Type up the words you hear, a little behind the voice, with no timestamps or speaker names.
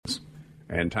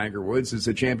And Tiger Woods is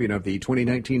the champion of the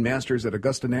 2019 Masters at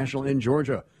Augusta National in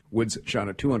Georgia. Woods shot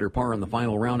a 2 under par in the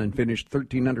final round and finished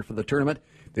 13 under for the tournament.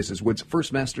 This is Woods'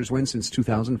 first Masters win since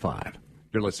 2005.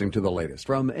 You're listening to the latest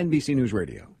from NBC News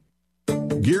Radio.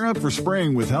 Gear up for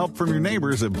spring with help from your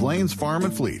neighbors at Blaine's Farm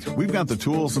and Fleet. We've got the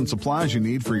tools and supplies you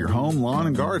need for your home, lawn,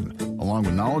 and garden, along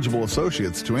with knowledgeable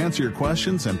associates to answer your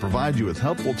questions and provide you with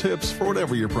helpful tips for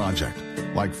whatever your project.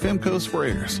 Like Fimco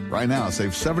sprayers. Right now,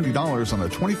 save $70 on a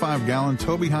 25-gallon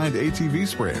tow-behind ATV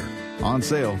sprayer. On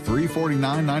sale,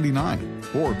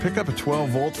 $349.99. Or pick up a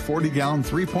 12-volt, 40-gallon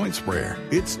 3-point sprayer.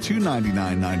 It's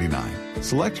 $299.99.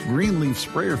 Select green leaf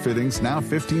sprayer fittings now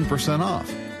 15%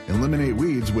 off. Eliminate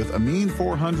weeds with Amine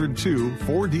 402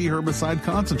 4D herbicide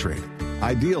concentrate.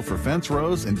 Ideal for fence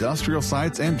rows, industrial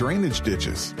sites, and drainage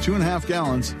ditches. 2.5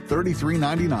 gallons,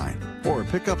 $33.99. Or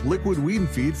pick up liquid weed and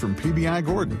feed from PBI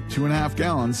Gordon. 2.5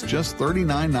 gallons, just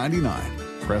 $39.99.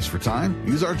 Press for time?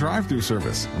 Use our drive-through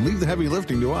service and leave the heavy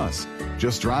lifting to us.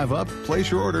 Just drive up, place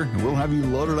your order, and we'll have you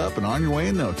loaded up and on your way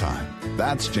in no time.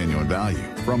 That's genuine value.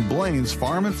 From Blaine's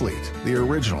Farm and Fleet, the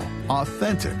original,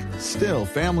 authentic, still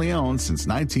family-owned since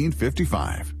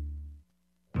 1955.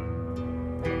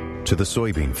 To the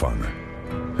soybean farmer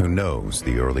who knows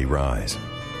the early rise,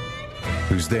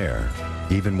 who's there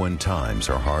even when times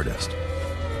are hardest,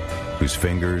 whose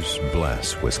fingers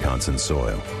bless Wisconsin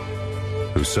soil,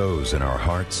 who sows in our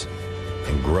hearts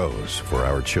and grows for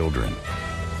our children.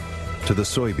 To the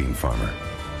soybean farmer,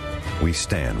 we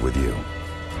stand with you.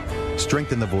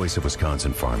 Strengthen the voice of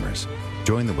Wisconsin farmers.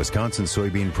 Join the Wisconsin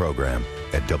Soybean Program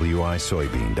at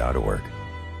wisoybean.org.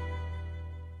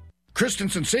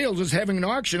 Christensen Sales is having an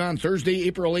auction on Thursday,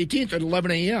 April 18th at 11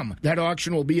 a.m. That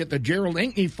auction will be at the Gerald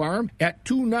Ankney Farm at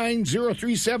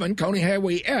 29037 County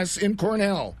Highway S in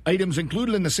Cornell. Items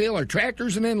included in the sale are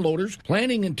tractors and end loaders,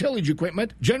 planting and tillage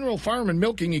equipment, general farm and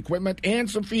milking equipment, and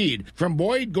some feed. From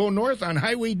Boyd, go north on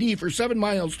Highway D for 7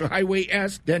 miles to Highway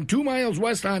S, then 2 miles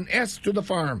west on S to the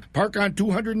farm. Park on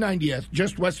 290th,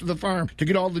 just west of the farm. To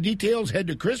get all the details, head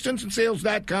to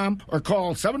christensensales.com or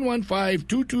call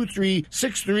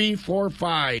 715-223-6345.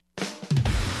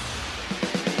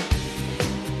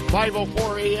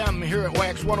 5:04 a.m. here at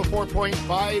Wax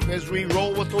 104.5 as we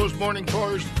roll with those morning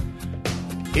tours.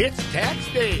 It's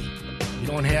tax day. You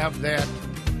don't have that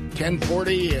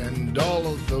 1040 and all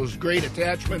of those great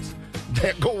attachments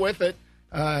that go with it.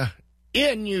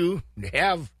 You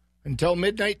have until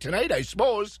midnight tonight, I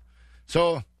suppose.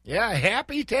 So, yeah,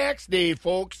 happy tax day,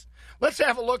 folks. Let's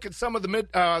have a look at some of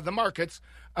the markets.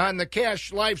 On the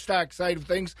cash livestock side of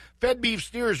things, fed beef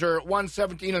steers are at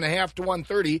 117.5 to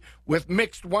 130 with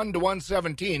mixed 1 to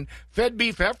 117. Fed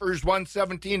beef heifers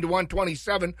 117 to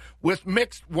 127 with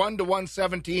mixed 1 to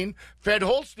 117. Fed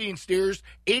Holstein steers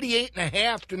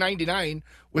 88.5 to 99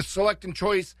 with select and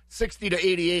choice 60 to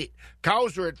 88.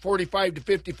 Cows are at 45 to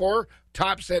 54.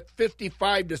 Tops at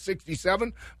 55 to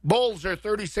 67. Bulls are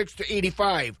 36 to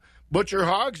 85. Butcher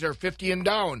hogs are 50 and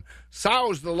down.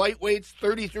 Sows, the lightweights,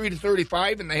 33 to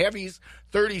 35, and the heavies,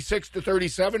 36 to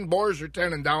 37. Boars are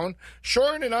 10 and down.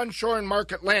 Shorn and unshorn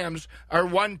market lambs are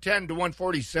 110 to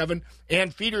 147,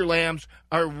 and feeder lambs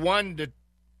are 1 to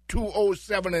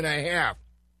 207.5.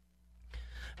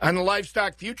 On the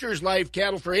livestock futures, live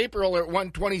cattle for April are at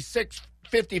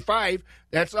 126.55.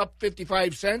 That's up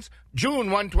 55 cents. June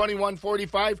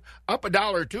 121.45, up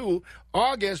 $1.02.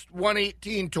 August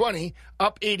 118.20,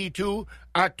 up 82.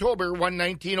 October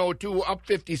 119.02, up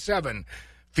 57.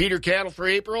 Feeder cattle for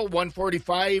April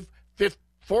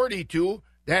 145.42.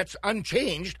 That's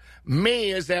unchanged.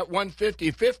 May is at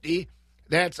 150.50.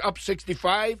 That's up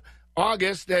 65.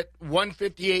 August at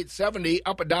 158.70,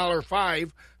 up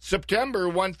 $1.05. September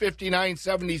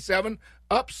 159.77,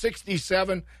 up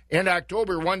 67, and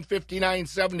October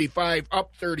 159.75,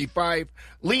 up 35.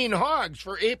 Lean hogs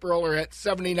for April are at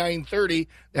 79.30.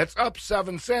 That's up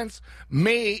 7 cents.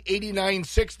 May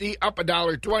 89.60, up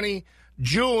 $1.20.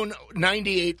 June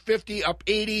 98.50, up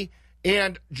 80,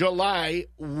 and July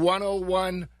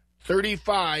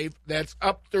 101.35. That's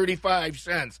up 35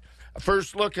 cents. A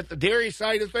first look at the dairy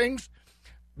side of things.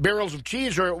 Barrels of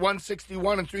cheese are at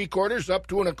 161 3/4, up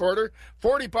 2 1/4.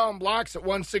 40-pound blocks at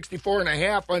 164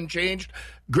 1/2, unchanged.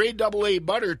 Grade AA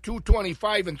butter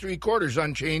 225 3/4,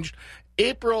 unchanged.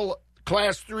 April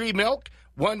Class 3 milk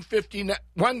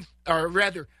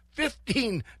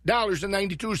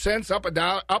 $15.92,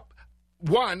 up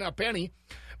a penny.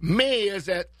 May is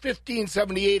at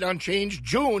 15.78 unchanged.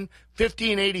 June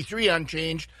 15.83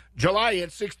 unchanged. July at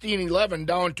 16.11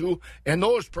 down to, and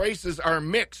those prices are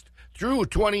mixed through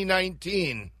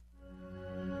 2019.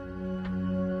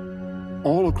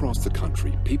 All across the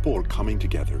country, people are coming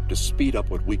together to speed up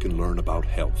what we can learn about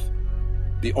health.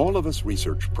 The All of Us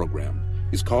Research Program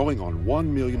is calling on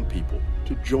 1 million people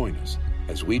to join us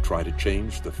as we try to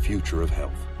change the future of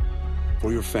health.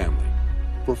 For your family,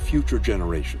 for future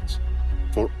generations,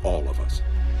 for all of us.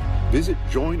 Visit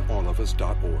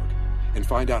joinallofus.org and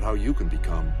find out how you can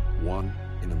become 1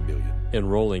 in a million.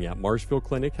 Enrolling at Marshfield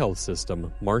Clinic Health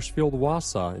System, Marshfield,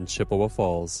 Wausau, and Chippewa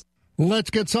Falls. Let's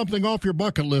get something off your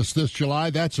bucket list this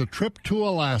July. That's a trip to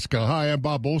Alaska. Hi, I'm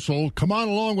Bob Bosold. Come on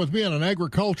along with me on an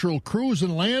agricultural cruise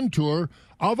and land tour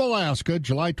of Alaska,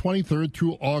 July 23rd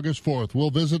through August 4th. We'll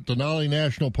visit Denali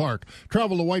National Park,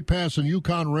 travel the White Pass and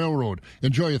Yukon Railroad,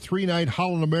 enjoy a 3-night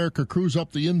Holland America cruise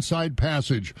up the Inside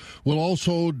Passage. We'll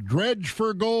also dredge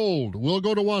for gold. We'll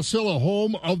go to Wasilla,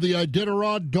 home of the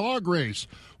Iditarod Dog Race.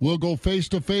 We'll go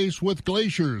face-to-face with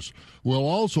glaciers. We'll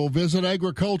also visit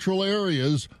agricultural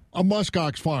areas of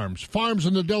muskox farms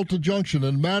in the Delta Junction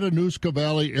and Matanuska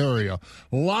Valley area.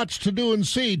 Lots to do and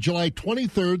see July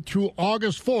 23rd through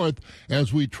August 4th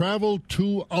as we travel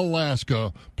to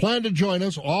Alaska. Plan to join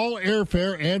us. All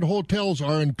airfare and hotels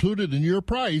are included in your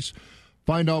price.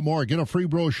 Find out more. Get a free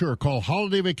brochure. Call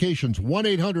Holiday Vacations,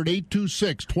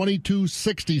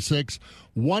 1-800-826-2266,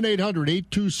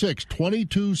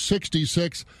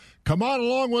 1-800-826-2266. Come on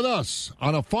along with us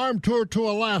on a farm tour to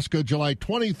Alaska, July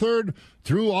 23rd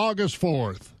through August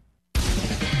 4th.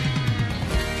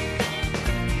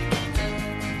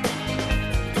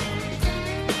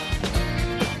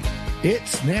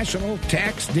 It's National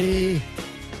Tax Day.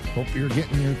 Hope you're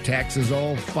getting your taxes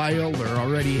all filed or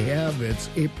already have.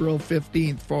 It's April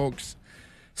 15th, folks.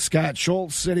 Scott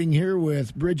Schultz sitting here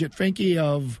with Bridget Finke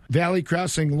of Valley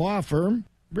Crossing Law Firm.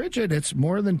 Bridget, it's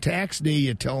more than tax day,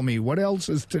 you tell me. What else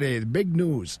is today? The big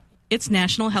news. It's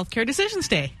National Healthcare Decisions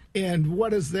Day. And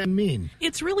what does that mean?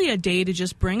 It's really a day to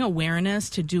just bring awareness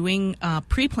to doing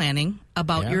pre-planning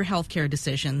about your healthcare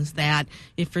decisions, that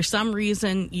if for some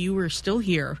reason you were still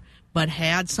here but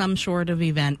had some sort of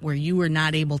event where you were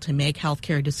not able to make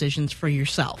healthcare decisions for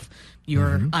yourself,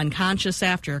 you're unconscious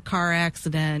after a car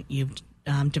accident, you've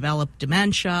developed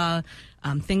dementia,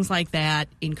 things like that,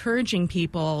 encouraging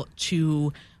people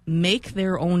to make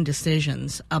their own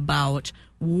decisions about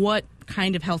what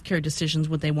kind of healthcare decisions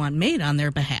would they want made on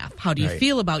their behalf. How do you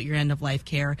feel about your end-of-life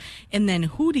care? And then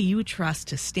who do you trust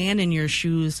to stand in your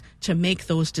shoes to make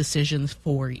those decisions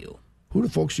for you? Who do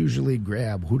folks usually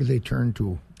grab? Who do they turn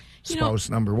to? Spouse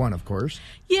number one, of course.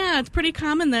 Yeah, it's pretty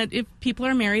common that if people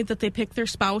are married that they pick their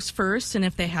spouse first, and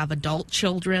if they have adult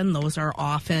children, those are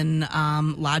often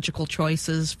logical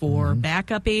choices for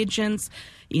backup agents.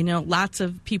 You know, lots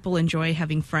of people enjoy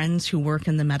having friends who work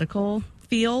in the medical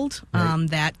field.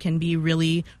 That can be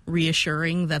really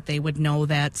reassuring that they would know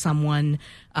that someone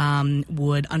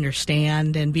would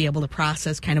understand and be able to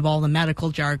process kind of all the medical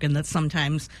jargon that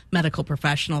sometimes medical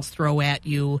professionals throw at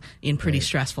you in pretty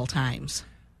stressful times.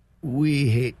 We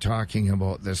hate talking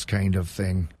about this kind of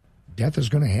thing. Death is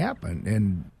going to happen,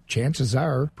 and chances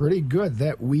are pretty good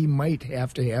that we might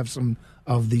have to have some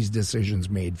of these decisions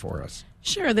made for us.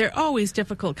 Sure, they're always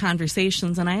difficult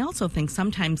conversations, and I also think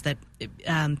sometimes that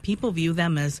people view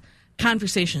them as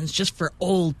conversations just for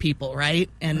old people, right?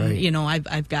 And, you know,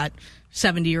 I've got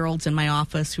 70-year-olds in my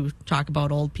office who talk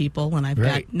about old people, and I've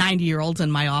got 90-year-olds in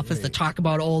my office that talk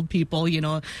about old people, you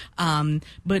know.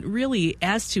 But really,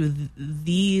 as to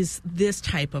this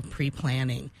type of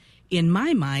pre-planning, in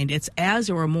my mind, it's as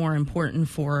or more important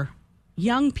for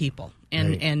young people,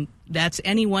 and that's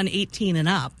anyone 18 and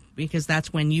up, because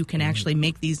that's when you can actually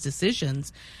make these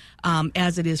decisions,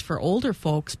 as it is for older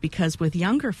folks, because with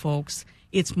younger folks,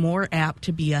 it's more apt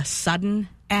to be a sudden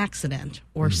accident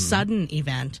or sudden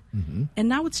event, and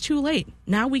now it's too late.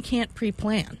 Now we can't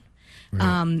pre-plan.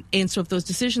 And so if those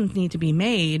decisions need to be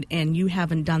made and you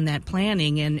haven't done that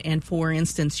planning, and for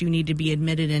instance, you need to be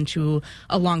admitted into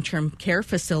a long-term care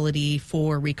facility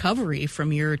for recovery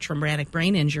from your traumatic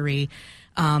brain injury,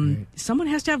 someone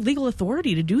has to have legal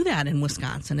authority to do that in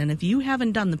Wisconsin. And if you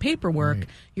haven't done the paperwork,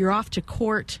 you're off to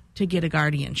court to get a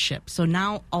guardianship. So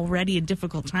now already a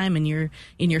difficult time in your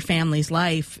family's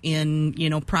life in, you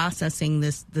know, processing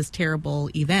this terrible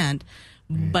event.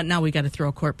 But now we got to throw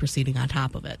a court proceeding on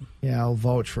top of it. Yeah, I'll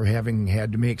vouch for having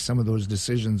had to make some of those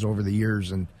decisions over the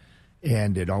years, and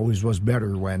it always was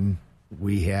better when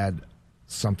we had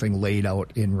something laid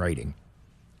out in writing.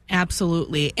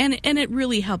 Absolutely. And it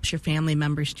really helps your family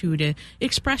members, too, to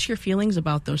express your feelings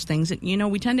about those things. You know,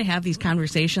 we tend to have these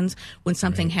conversations when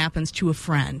something happens to a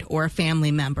friend or a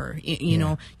family member. You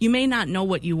know, you may not know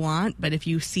what you want, but if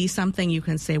you see something, you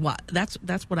can say, well, that's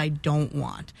what I don't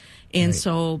want. And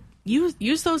so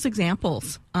use those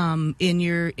examples in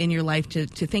your life to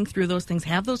think through those things.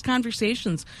 Have those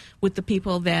conversations with the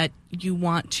people that you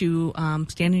want to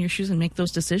stand in your shoes and make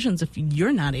those decisions if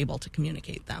you're not able to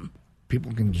communicate them.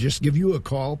 People can just give you a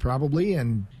call probably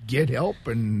and get help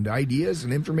and ideas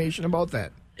and information about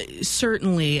that.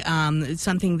 Certainly, it's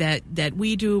something that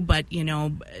we do, but,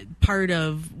 part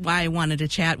of why I wanted to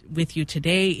chat with you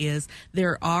today is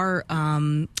there are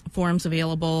forms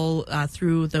available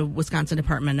through the Wisconsin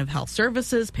Department of Health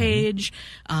Services page.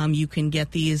 You can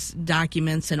get these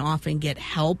documents and often get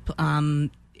help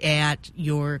at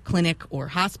your clinic or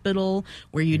hospital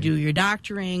where you do your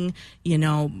doctoring.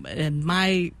 And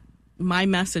my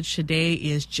message today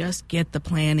is just get the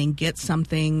planning, get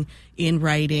something in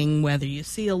writing, whether you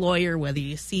see a lawyer, whether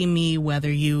you see me,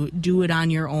 whether you do it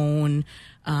on your own.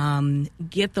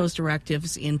 Get those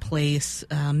directives in place.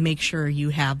 Make sure you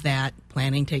have that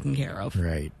planning taken care of.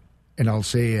 Right. And I'll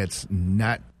say it's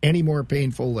not any more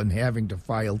painful than having to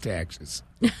file taxes.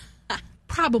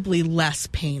 Probably less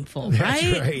painful,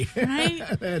 right? That's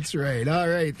right. That's right. All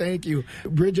right. Thank you.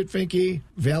 Bridget Finke,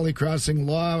 Valley Crossing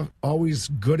Law. Always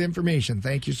good information.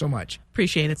 Thank you so much.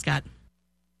 Appreciate it, Scott.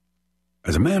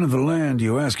 As a man of the land,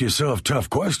 you ask yourself tough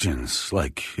questions,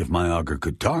 like if my auger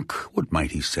could talk, what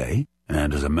might he say?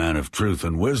 And as a man of truth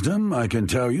and wisdom, I can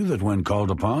tell you that when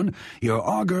called upon, your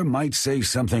auger might say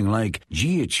something like,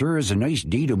 "Gee, it sure is a nice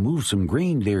day to move some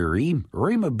grain there,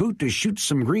 or I'm about to shoot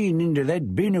some grain into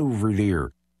that bin over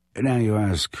there." Now you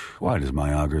ask, why does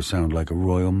my auger sound like a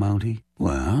Royal Mountie?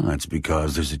 Well, that's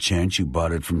because there's a chance you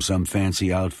bought it from some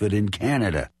fancy outfit in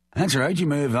Canada. That's right, you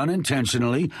may have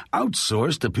unintentionally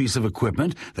outsourced a piece of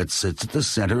equipment that sits at the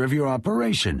center of your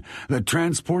operation, that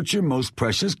transports your most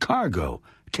precious cargo.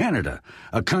 Canada,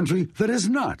 a country that is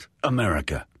not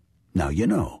America. Now you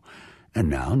know. And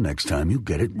now, next time, you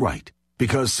get it right.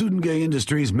 Because Sudengay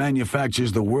Industries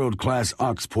manufactures the world-class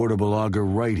Ox Portable Auger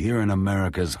right here in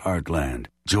America's heartland,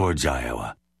 George,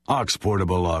 Iowa. Ox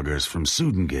Portable Augers from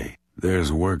Sudengay.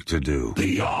 There's work to do.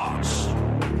 The Ox.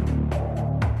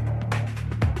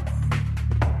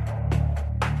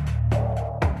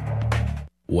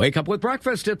 Wake up with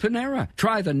breakfast at Panera.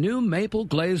 Try the new maple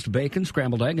glazed bacon,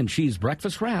 scrambled egg, and cheese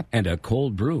breakfast wrap and a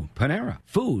cold brew. Panera.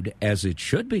 Food as it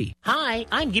should be. Hi,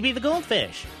 I'm Gibby the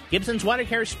Goldfish. Gibson's Water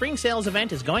Care Spring Sales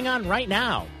event is going on right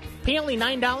now. Pay only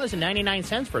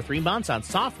 $9.99 for 3 months on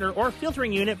softener or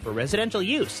filtering unit for residential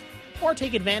use. Or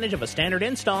take advantage of a standard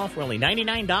install for only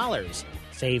 $99.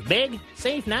 Save big,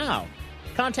 save now.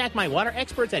 Contact my water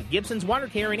experts at Gibson's Water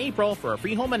Care in April for a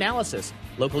free home analysis.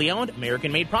 Locally owned,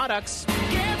 American-made products.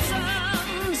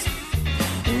 Gibson's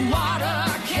Water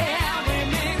Care. We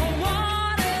make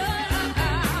water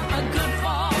good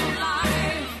for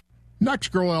life.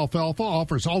 NextGrow Alfalfa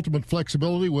offers ultimate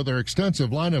flexibility with their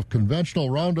extensive line of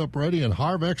conventional Roundup Ready and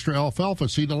Harv Extra alfalfa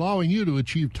seed, allowing you to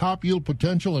achieve top yield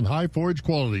potential and high forage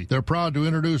quality. They're proud to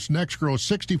introduce NextGrow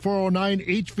 6409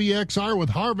 HVXR with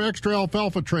Harv Extra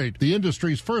alfalfa trait, the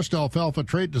industry's first alfalfa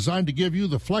trait designed to give you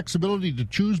the flexibility to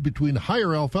choose between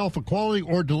higher alfalfa quality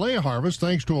or delay harvest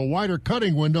thanks to a wider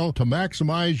cutting window to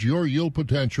maximize your yield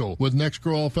potential. With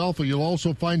NextGrow Alfalfa, you'll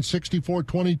also find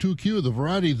 6422Q, the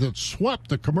variety that swept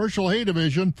the commercial hay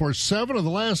division for 7 of the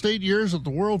last 8 years at the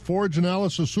World Forage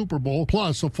Analysis Super Bowl,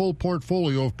 plus a full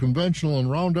portfolio of conventional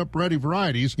and Roundup Ready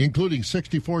varieties, including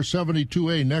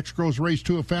 6472A, NextGrow's Race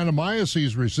 2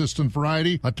 Aphanomyces resistant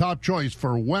variety, a top choice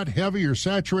for wet, heavy, or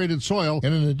saturated soil,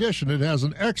 and in addition, it has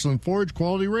an excellent forage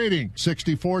quality rating.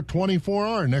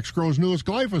 6424R, NextGrow's newest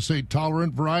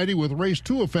glyphosate-tolerant variety with Race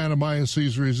 2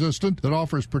 Aphanomyces resistant that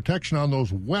offers protection on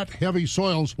those wet, heavy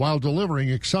soils while delivering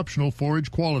exceptional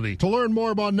forage quality. To learn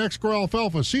more about NextGrow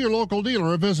Alfalfa, see your local dealer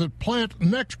or visit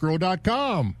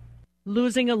plantnextgrow.com.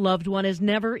 Losing a loved one is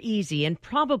never easy, and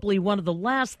probably one of the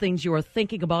last things you are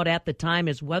thinking about at the time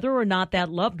is whether or not that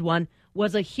loved one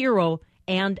was a hero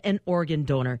and an organ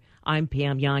donor. I'm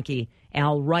Pam Yonke.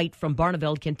 Al Wright from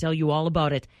Barneveld can tell you all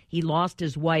about it. He lost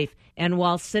his wife, and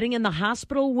while sitting in the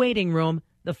hospital waiting room,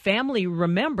 the family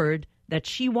remembered that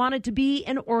she wanted to be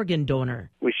an organ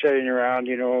donor. We sitting around,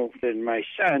 and my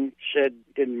son said,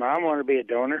 "Didn't Mom want to be a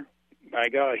donor?" My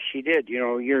gosh, she did.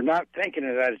 You're not thinking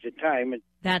of that at the time.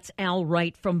 That's Al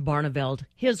Wright from Barneveld.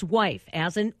 His wife,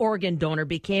 as an organ donor,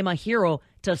 became a hero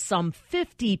to some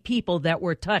 50 people that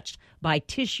were touched by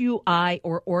tissue, eye,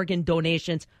 or organ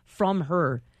donations from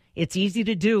her. It's easy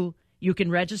to do. You can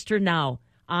register now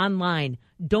online.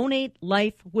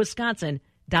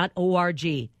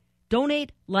 DonateLifeWisconsin.org.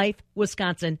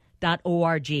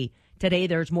 DonateLifeWisconsin.org. Today,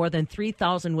 there's more than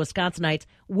 3,000 Wisconsinites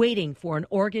waiting for an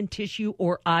organ, tissue,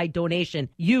 or eye donation.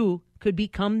 You could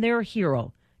become their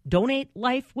hero.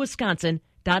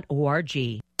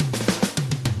 DonateLifeWisconsin.org.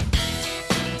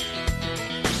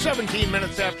 17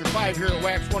 minutes after 5 here at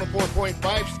Wax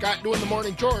 104.5. Scott doing the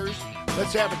morning chores.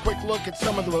 Let's have a quick look at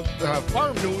some of the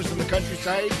farm news in the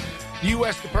countryside. The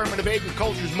U.S. Department of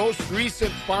Agriculture's most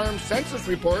recent farm census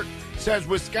report says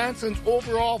Wisconsin's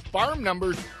overall farm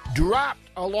numbers dropped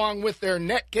along with their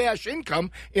net cash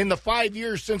income in the 5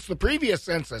 years since the previous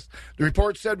census. The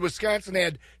report said Wisconsin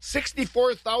had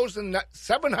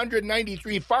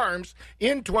 64,793 farms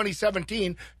in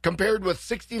 2017 compared with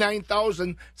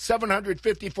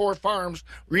 69,754 farms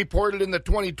reported in the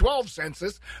 2012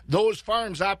 census. Those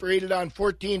farms operated on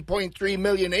 14.3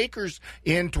 million acres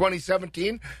in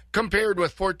 2017 compared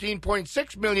with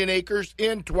 14.6 million acres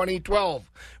in 2012.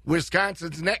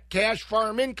 Wisconsin's net cash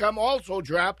farm income also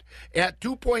dropped at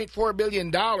 $2.4 billion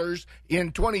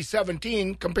in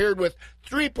 2017 compared with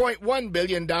 $3.1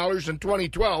 billion in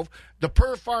 2012. The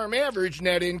per farm average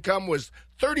net income was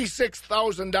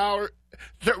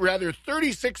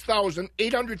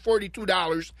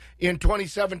 $36,842 in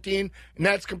 2017, and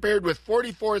that's compared with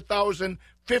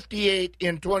 $44,058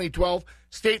 in 2012.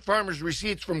 State farmers'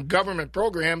 receipts from government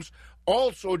programs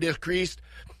also decreased.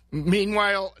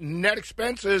 Meanwhile, net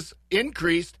expenses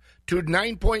increased to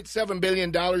 $9.7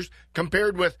 billion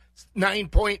compared with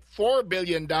 $9.4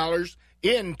 billion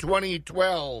in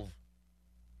 2012.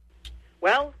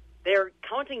 Well, they're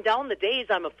counting down the days,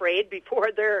 I'm afraid,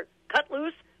 before they're cut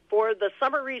loose for the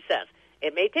summer recess.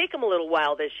 It may take them a little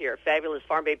while this year. Fabulous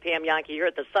Farm Babe Pam Yankee here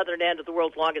at the southern end of the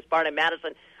world's longest barn in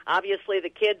Madison. Obviously, the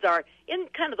kids are in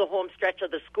kind of the home stretch of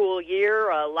the school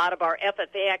year. A lot of our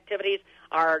FFA activities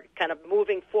are kind of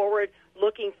moving forward,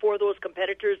 looking for those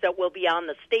competitors that will be on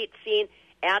the state scene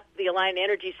at the Alliant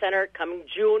Energy Center coming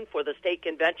June for the state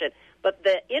convention. But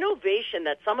the innovation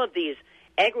that some of these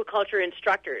agriculture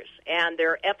instructors and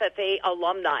their FFA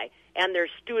alumni and their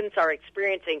students are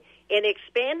experiencing in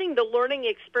expanding the learning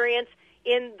experience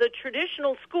in the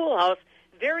traditional schoolhouse,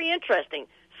 very interesting.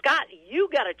 Scott, you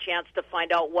got a chance to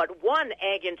find out what one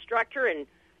ag instructor and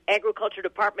agriculture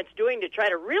department's doing to try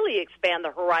to really expand the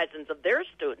horizons of their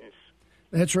students.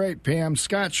 That's right, Pam.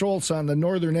 Scott Schultz on the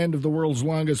northern end of the world's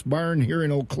longest barn here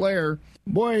in Eau Claire.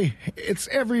 Boy, it's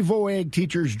every VOAG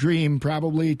teacher's dream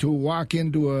probably to walk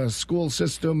into a school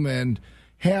system and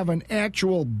have an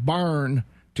actual barn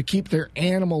to keep their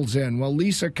animals in. Well,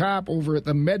 Lisa Kopp over at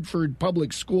the Medford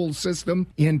Public School System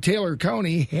in Taylor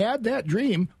County had that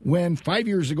dream when 5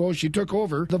 years ago she took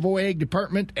over the VOAG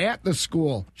department at the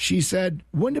school. She said,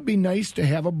 wouldn't it be nice to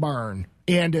have a barn?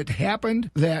 And it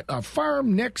happened that a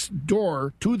farm next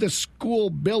door to the school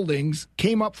buildings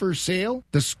came up for sale.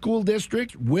 The school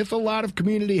district, with a lot of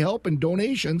community help and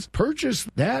donations, purchased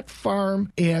that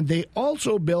farm, and they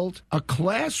also built a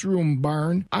classroom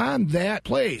barn on that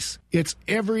place. It's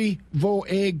every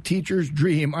VOAG teacher's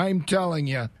dream, I'm telling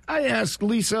you. I asked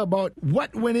Lisa about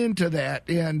what went into that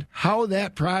and how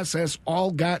that process all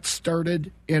got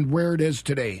started and where it is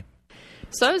today.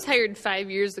 So I was hired 5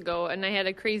 years ago, and I had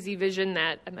a crazy vision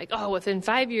that I'm like, oh, within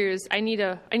 5 years, I need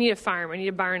a farm, I need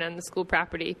a barn on the school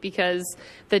property, because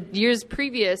the years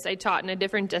previous I taught in a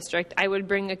different district. I would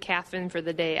bring a calf in for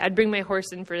the day. I'd bring my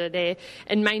horse in for the day,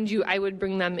 and mind you, I would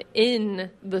bring them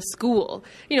in the school.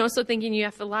 So thinking you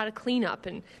have a lot of cleanup,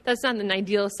 and that's not an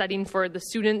ideal setting for the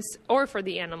students or for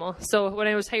the animal. So when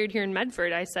I was hired here in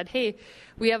Medford, I said, hey,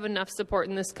 we have enough support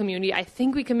in this community. I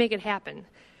think we can make it happen.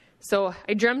 So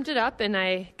I drummed it up, and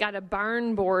I got a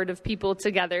barn board of people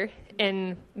together,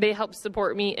 and they helped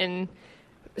support me in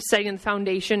setting the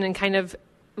foundation and kind of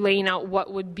laying out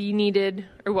what would be needed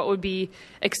or what would be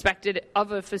expected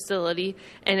of a facility,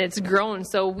 and it's grown.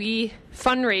 So we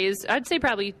fundraised, I'd say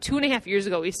probably 2.5 years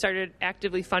ago, we started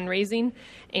actively fundraising,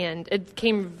 and it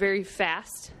came very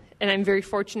fast. And I'm very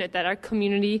fortunate that our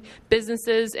community,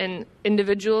 businesses and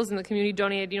individuals in the community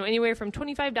donated, anywhere from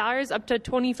 $25 up to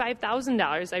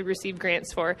 $25,000 I received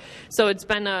grants for. So it's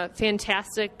been a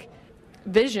fantastic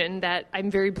vision that I'm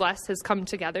very blessed has come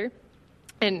together.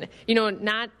 And,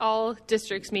 not all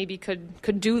districts maybe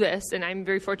could do this, and I'm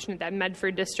very fortunate that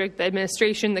Medford District, the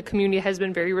administration, the community has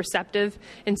been very receptive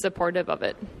and supportive of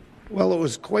it. Well, it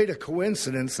was quite a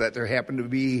coincidence that there happened to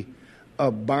be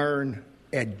a barn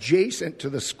adjacent to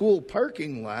the school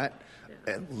parking lot,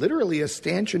 literally a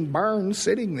stanchion barn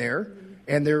sitting there,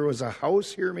 and there was a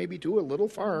house here, maybe too, a little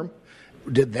farm.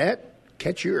 Did that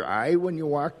catch your eye when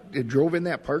you drove in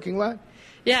that parking lot?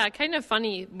 Yeah, kind of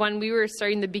funny. When we were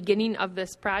starting the beginning of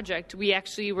this project, we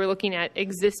actually were looking at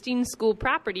existing school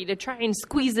property to try and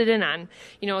squeeze it in on,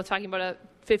 talking about a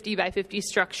 50 by 50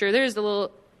 structure. There's a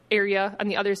little area on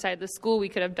the other side of the school we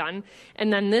could have done.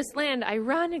 And then this land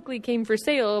ironically came for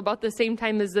sale about the same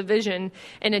time as the Vision,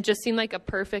 and it just seemed like a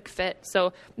perfect fit.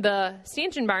 So the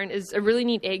stanchion barn is a really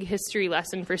neat egg history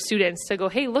lesson for students to go,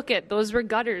 hey, look at those were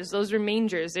gutters, those were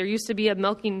mangers. There used to be a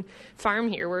milking farm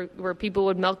here where people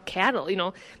would milk cattle,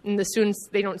 and the students,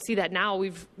 they don't see that now.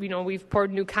 We've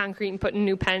poured new concrete and put in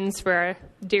new pens for our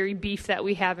dairy beef that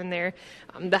we have in there.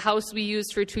 The house we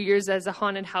used for 2 years as a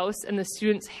haunted house, and the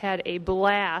students had a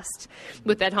blast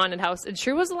with that haunted house. It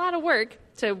sure was a lot of work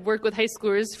to work with high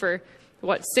schoolers for,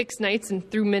 6 nights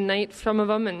and through midnight, some of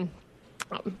them, and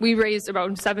we raised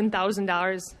about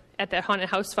 $7,000 at that haunted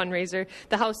house fundraiser.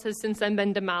 The house has since then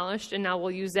been demolished, and now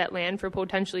we'll use that land for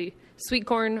potentially sweet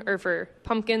corn or for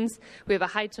pumpkins. We have a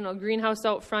high tunnel greenhouse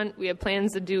out front. We have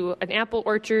plans to do an apple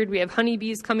orchard. We have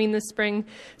honeybees coming this spring.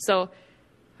 So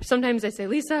sometimes I say,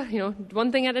 Lisa,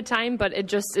 one thing at a time, but it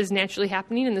just is naturally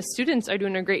happening, and the students are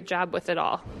doing a great job with it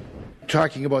all.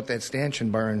 Talking about that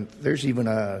stanchion barn, there's even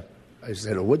a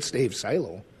wood stave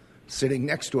silo sitting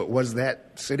next to it. Was that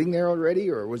sitting there already,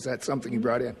 or was that something you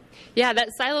brought in? Yeah, that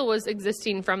silo was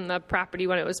existing from the property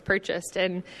when it was purchased,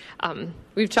 and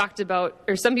we've talked about,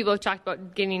 or some people have talked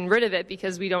about getting rid of it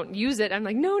because we don't use it. I'm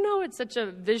like, no, it's such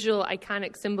a visual,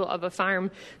 iconic symbol of a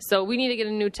farm, so we need to get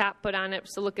a new top put on it,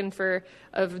 so looking for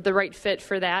the right fit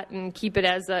for that and keep it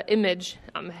as an image.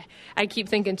 I keep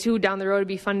thinking, too, down the road it'd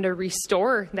be fun to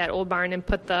restore that old barn and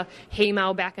put the hay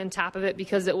mow back on top of it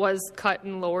because it was cut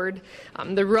and lowered.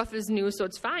 The roof is new, so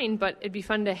it's fine, but it'd be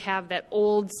fun to have that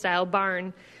old-style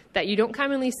barn that you don't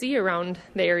commonly see around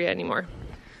the area anymore.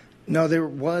 Now, there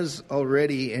was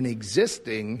already an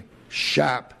existing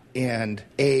shop and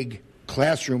egg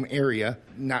classroom area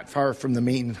not far from the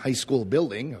main high school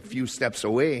building, a few steps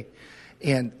away,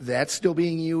 and that's still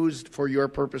being used for your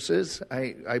purposes,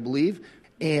 I believe.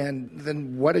 And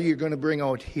then what are you going to bring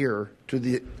out here to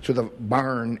the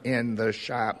barn and the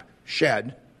shop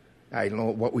shed? I don't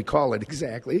know what we call it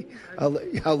exactly.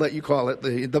 I'll let you call it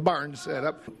the barn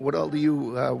setup. What all do you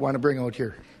want to bring out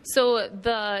here? So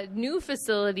the new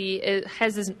facility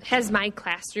has my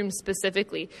classroom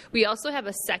specifically. We also have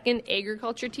a second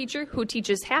agriculture teacher who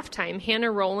teaches half-time.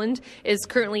 Hannah Rowland is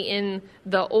currently in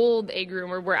the old egg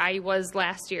room, or where I was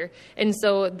last year. And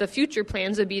so the future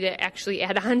plans would be to actually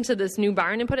add on to this new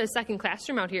barn and put a second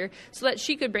classroom out here so that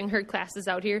she could bring her classes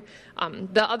out here.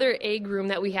 The other egg room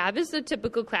that we have is a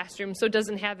typical classroom, so it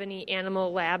doesn't have any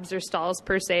animal labs or stalls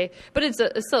per se, but it's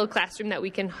still a classroom that we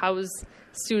can house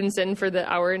students in for the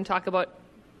hour and talk about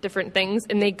different things,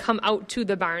 and they come out to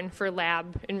the barn for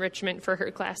lab enrichment for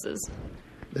her classes.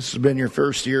 This has been your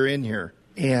first year in here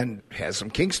and has some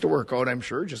kinks to work out, I'm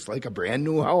sure, just like a brand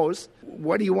new house.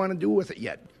 What do you want to do with it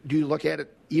yet? Do you look at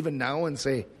it even now and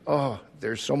say, oh,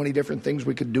 there's so many different things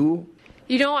we could do?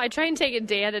 I try and take it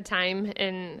day at a time,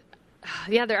 and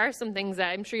yeah, there are some things that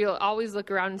I'm sure you'll always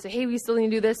look around and say, hey, we still need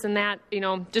to do this and that,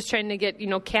 just trying to get,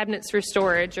 cabinets for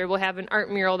storage, or we'll have an art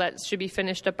mural that should be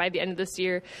finished up by the end of this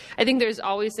year. I think there's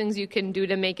always things you can do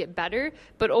to make it better,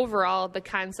 but overall, the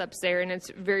concept's there, and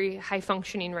it's very high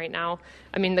functioning right now.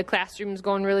 I mean, the classroom's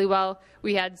going really well.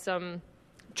 We had some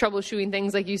troubleshooting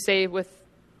things, like you say, with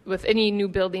any new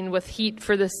building, with heat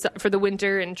for the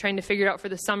winter and trying to figure it out for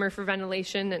the summer for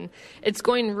ventilation, and it's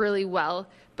going really well.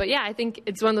 But yeah, I think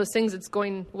it's one of those things that's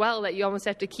going well that you almost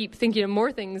have to keep thinking of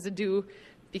more things to do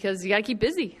because you got to keep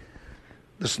busy.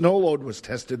 The snow load was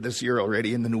tested this year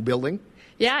already in the new building.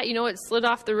 Yeah, it slid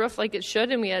off the roof like it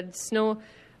should, and we had snow,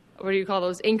 what do you call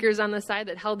those, anchors on the side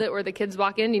that held it where the kids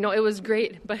walk in. It was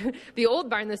great. But the old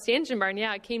barn, the stanchion barn,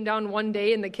 yeah, it came down one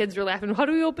day and the kids were laughing, how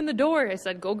do we open the door? I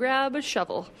said, go grab a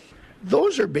shovel.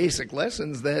 Those are basic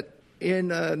lessons that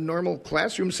in a normal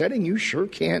classroom setting you sure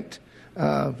can't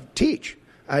teach.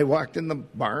 I walked in the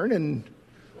barn and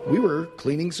we were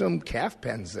cleaning some calf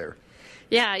pens there.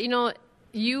 Yeah,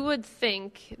 you would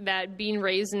think that being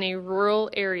raised in a rural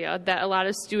area that a lot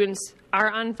of students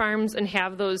are on farms and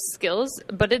have those skills,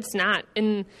 but it's not.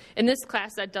 In this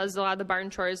class that does a lot of the barn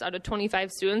chores, out of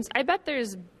 25 students, I bet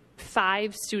there's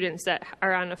 5 students that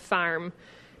are on a farm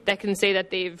that can say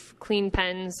that they've cleaned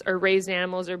pens or raised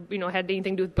animals or, had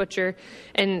anything to do with butcher.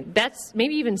 And that's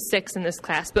maybe even 6 in this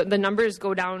class, but the numbers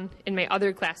go down in my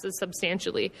other classes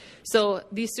substantially. So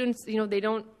these students, they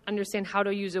don't understand how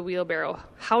to use a wheelbarrow.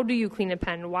 How do you clean a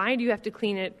pen? Why do you have to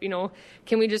clean it?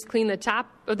 Can we just clean the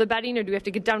top of the bedding, or do we have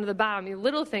to get down to the bottom?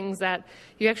 Little things that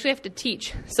you actually have to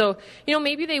teach. So,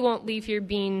 maybe they won't leave here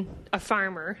being a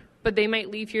farmer, but they might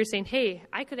leave here saying, hey,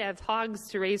 I could have hogs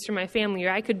to raise for my family,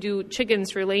 or I could do chickens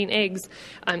for laying eggs.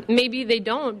 Maybe they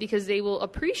don't, because they will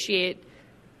appreciate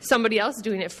somebody else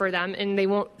doing it for them, and they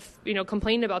won't,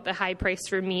 complain about the high price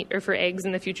for meat or for eggs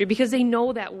in the future because they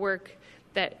know that work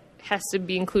that has to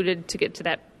be included to get to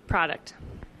that product.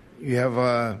 You have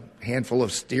a handful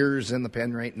of steers in the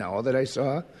pen right now that I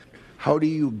saw. How do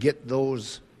you get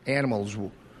those animals?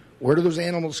 Where do those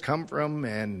animals come from,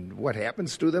 and what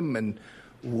happens to them, and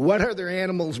what other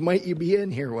animals might you be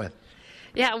in here with?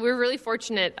 Yeah, we're really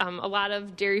fortunate. A lot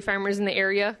of dairy farmers in the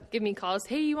area give me calls.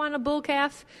 Hey, you want a bull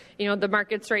calf? The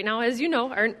markets right now, as you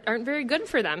know, aren't very good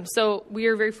for them. So we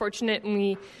are very fortunate, and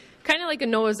we kind of like a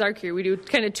Noah's Ark here. We do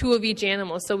kind of 2 of each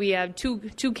animal. So we have two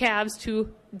calves,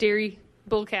 2 dairy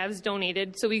bull calves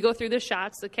donated. So we go through the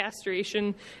shots, the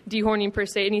castration, dehorning per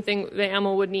se, anything the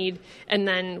animal would need. And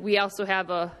then we also have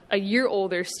a year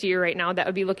older steer right now that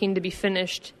would be looking to be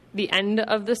finished the end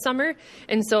of the summer.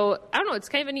 And so, I don't know, it's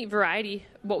kind of a neat variety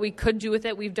what we could do with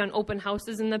it. We've done open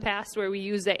houses in the past where we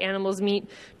use the animal's meat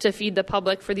to feed the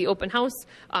public for the open house.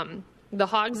 The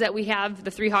hogs that we have,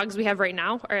 the 3 hogs we have right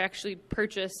now, are actually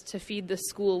purchased to feed the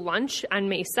school lunch on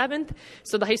May 7th.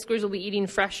 So the high schoolers will be eating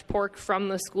fresh pork from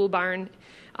the school barn.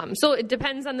 So it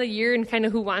depends on the year and kind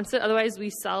of who wants it. Otherwise, we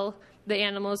sell the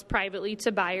animals privately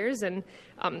to buyers, and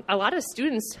a lot of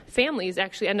students' families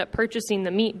actually end up purchasing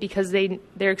the meat because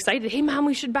they're excited. Hey, Mom,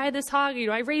 we should buy this hog.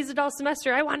 I raised it all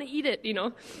semester. I want to eat it.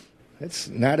 It's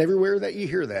not everywhere that you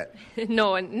hear that.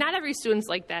 No, and not every student's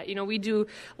like that. We do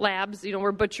labs.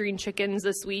 We're butchering chickens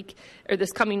this week or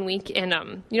this coming week, and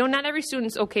not every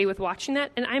student's okay with watching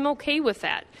that, and I'm okay with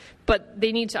that. But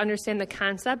they need to understand the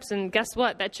concepts, and guess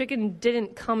what? That chicken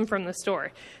didn't come from the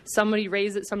store. Somebody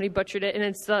raised it, somebody butchered it, and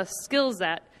it's the skills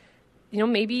that,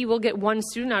 maybe we'll get 1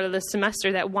 student out of this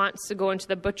semester that wants to go into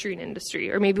the butchering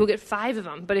industry, or maybe we'll get 5 of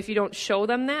them. But if you don't show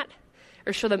them that,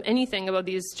 or show them anything about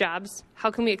these jobs, how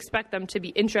can we expect them to be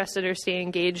interested or stay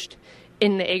engaged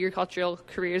in the agricultural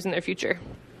careers in their future?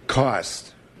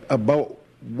 Cost. About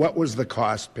what was the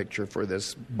cost picture for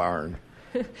this barn?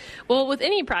 Well, with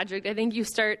any project, I think you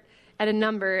start at a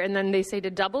number and then they say to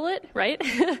double it, right?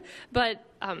 But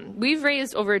we've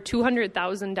raised over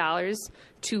 $200,000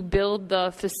 to build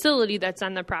the facility that's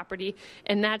on the property,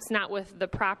 and that's not with the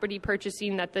property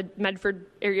purchasing that the Medford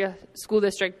Area School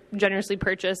District generously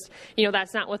purchased.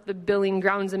 That's not with the building,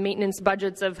 grounds, and maintenance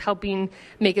budgets of helping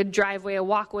make a driveway, a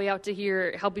walkway out to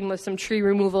here, helping with some tree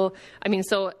removal.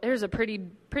 So there's a pretty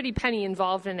penny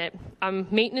involved in it.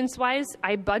 Maintenance-wise,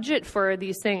 I budget for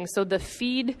these things. So the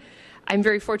feed, I'm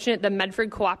very fortunate the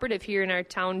Medford Cooperative here in our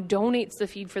town donates the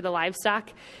feed for the livestock.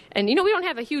 And, we don't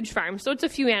have a huge farm, so it's a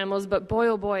few animals, but boy,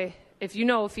 oh boy, if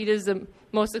feed is the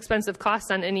most expensive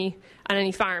cost on any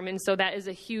farm. And so that is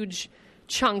a huge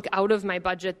chunk out of my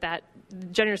budget that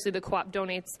generously the co-op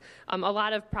donates. A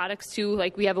lot of products, too,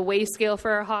 like we have a weigh scale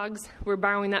for our hogs. We're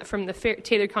borrowing that from the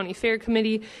Taylor County Fair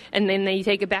Committee, and then they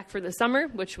take it back for the summer,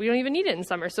 which we don't even need it in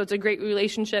summer. So it's a great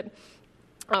relationship.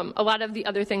 A lot of the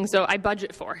other things, though, I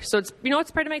budget for. So it's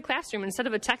it's part of my classroom. Instead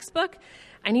of a textbook,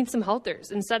 I need some halters.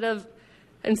 Instead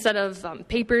of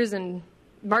papers and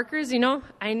markers,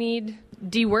 I need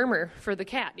dewormer for the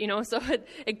cat. So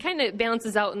it kind of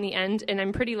balances out in the end. And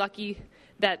I'm pretty lucky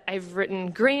that I've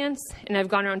written grants and I've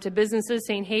gone around to businesses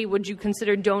saying, hey, would you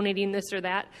consider donating this or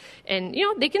that? And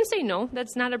they can say no,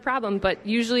 that's not a problem. But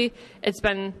usually it's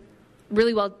been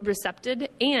really well recepted,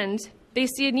 and they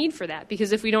see a need for that,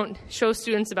 because if we don't show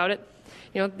students about it,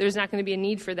 there's not going to be a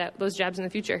need for those jobs in the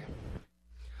future.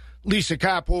 Lisa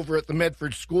Kopp over at the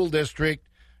Medford School District.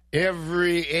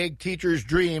 Every ag teacher's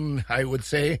dream, I would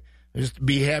say, is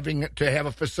to have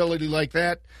a facility like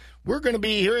that. We're going to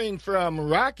be hearing from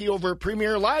Rocky over at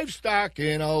Premier Livestock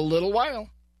in a little while.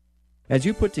 As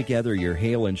you put together your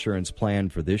hail insurance plan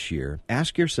for this year,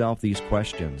 ask yourself these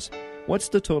questions. What's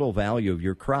the total value of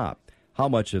your crop? How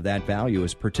much of that value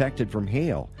is protected from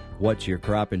hail? What's your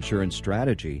crop insurance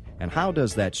strategy? And how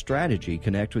does that strategy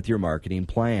connect with your marketing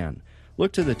plan?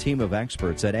 Look to the team of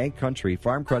experts at Ag Country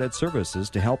Farm Credit Services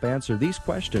to help answer these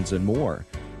questions and more.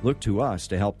 Look to us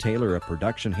to help tailor a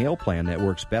production hail plan that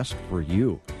works best for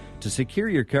you. To secure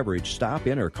your coverage, stop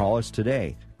in or call us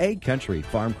today. Ag Country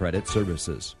Farm Credit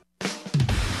Services.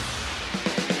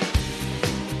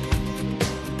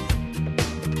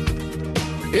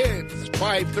 It's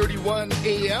 5:31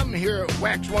 a.m. here at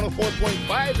Wax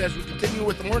 104.5. As we continue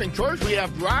with the morning chores, we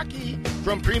have Rocky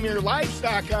from Premier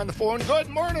Livestock on the phone. Good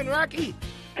morning, Rocky.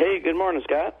 Hey, good morning,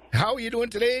 Scott. How are you doing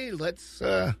today?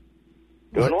 Doing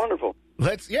wonderful.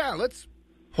 Let's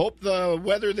hope the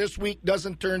weather this week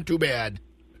doesn't turn too bad.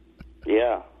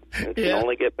 Yeah, it can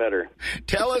only get better.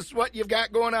 Tell us what you've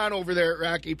got going on over there at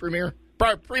Rocky Premier.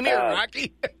 Premier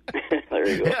Rocky. There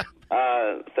you go.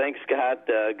 Thanks, Scott.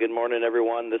 Good morning,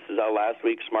 everyone. This is how last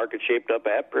week's market shaped up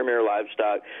at Premier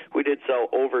Livestock. We did sell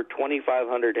over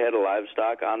 2,500 head of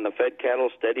livestock on the fed cattle,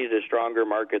 steady to stronger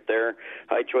market there.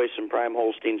 High choice and prime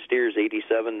Holstein steers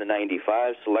 87 to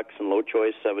 95, selects and low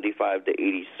choice 75 to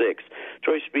 86.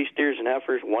 Choice beef steers and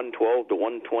heifers 112 to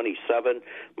 127.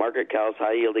 Market cows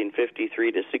high yielding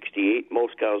 53 to 68.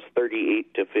 Most cows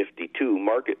 38 to 52.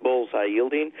 Market bulls high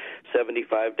yielding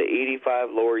 75 to 85.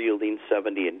 Lower yielding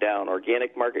 70 and down.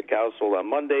 Organic market cows sold on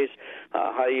Mondays,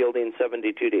 high yielding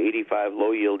 72 to 85,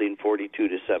 low yielding 42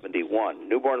 to 71.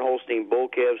 Newborn Holstein bull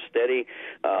calves steady,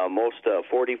 most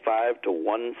 45 to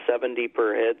 170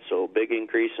 per head, so big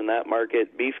increase in that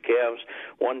market. Beef calves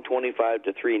 125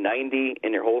 to 390,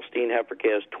 and your Holstein heifer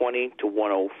calves 20 to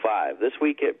 105. This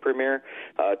week at Premier,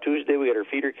 Tuesday we got our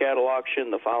feeder cattle auction.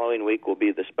 The following week will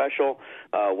be the special.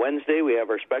 Wednesday we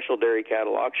have our special dairy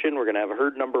cattle auction. We're going to have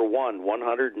herd number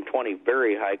 120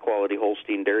 very high quality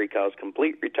Holstein dairy cows,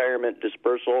 complete retirement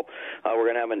dispersal.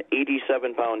 We're going to have an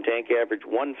 87-pound tank average,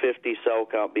 150 cell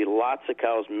count, be lots of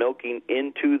cows milking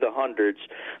into the hundreds.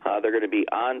 They're going to be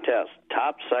on test.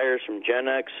 Top sires from Gen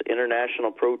X,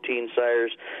 International Protein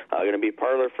sires, going to be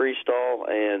parlor freestall,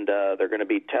 and they're going to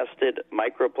be tested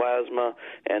microplasma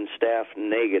and staph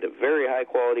negative. Very high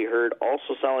quality herd.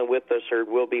 Also selling with this herd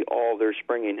will be all their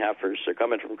springing heifers. They're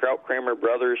coming from Kraut Kramer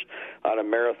Brothers out of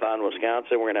Marathon,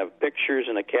 Wisconsin. We're going to have pictures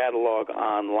and a catalog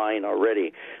online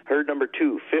already. Herd number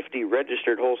 2, 50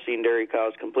 registered Holstein dairy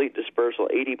cows, complete dispersal,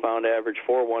 80-pound average,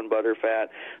 4-1 butter fat,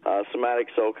 somatic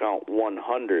cell count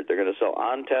 100. They're going to sell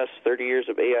on test, 30 years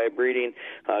of AI breeding,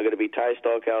 going to be tie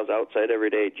stall cows outside every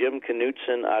day. Jim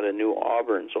Knutson out of New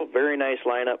Auburn. So very nice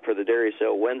lineup for the dairy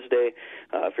sale Wednesday.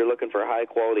 If you're looking for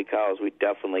high-quality cows, we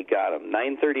definitely got them.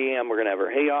 9:30 a.m., we're going to have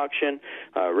our hay auction.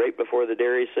 Right before the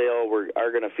dairy sale, we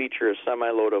are going to feature a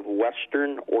semi-load of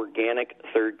Western organic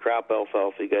third crop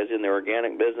alfalfa. You guys in the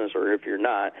organic business, or if you're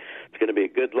not, it's going to be a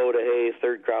good load of hay,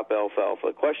 third crop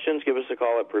alfalfa. Questions, give us a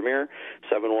call at Premier,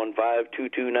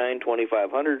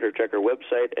 715-229-2500, or check our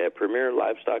website at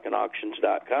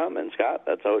premierlivestockandauctions.com. And Scott,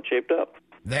 that's how it shaped up.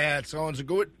 That sounds a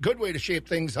good way to shape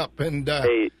things up. And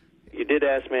hey, you did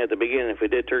ask me at the beginning if we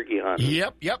did turkey hunting.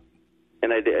 Yep.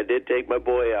 And I did take my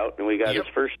boy out, and we got his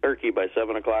first turkey by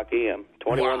 7 o'clock a.m.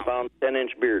 21 pound,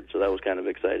 10-inch beard, so that was kind of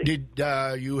exciting. Did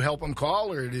you help him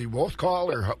call, or did you both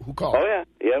call, or who called? Oh, yeah.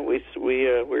 Yeah, we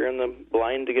were in the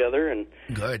blind together, and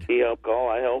good. He helped call,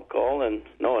 I helped call, and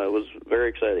no, it was very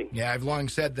exciting. Yeah, I've long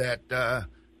said that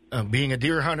being a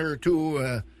deer hunter,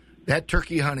 too, that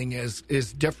turkey hunting is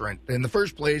different. In the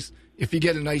first place, if you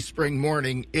get a nice spring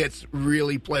morning, it's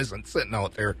really pleasant sitting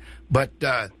out there. But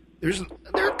there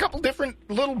are a couple different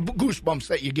little goosebumps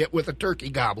that you get with a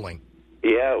turkey gobbling.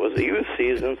 Yeah, it was a youth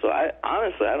season, so I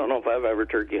don't know if I've ever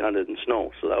turkey hunted in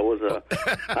snow. So that was not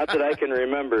that I can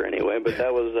remember anyway, but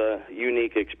that was a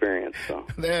unique experience. So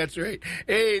that's right.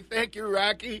 Hey, thank you,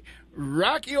 Rocky.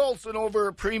 Rocky Olson over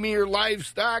at Premier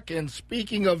Livestock. And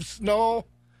speaking of snow,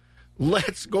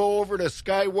 let's go over to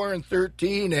Skywarn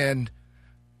 13, and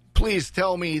please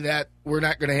tell me that we're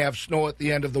not going to have snow at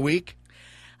the end of the week.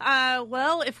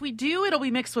 Well, if we do, it'll be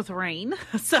mixed with rain.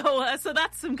 So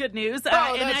that's some good news. And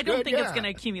I don't think it's going to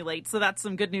accumulate. So that's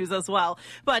some good news as well.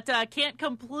 But can't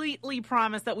completely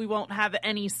promise that we won't have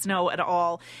any snow at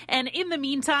all. And in the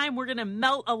meantime, we're going to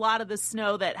melt a lot of the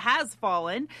snow that has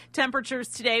fallen. Temperatures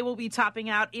today will be topping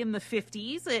out in the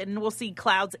 50s, and we'll see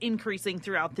clouds increasing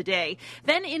throughout the day.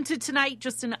 Then into tonight,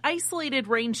 just an isolated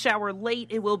rain shower late.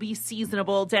 It will be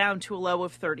seasonable down to a low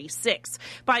of 36.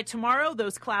 By tomorrow,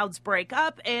 those clouds break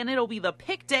up, and it'll be the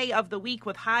pick day of the week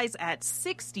with highs at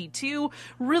 62,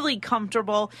 really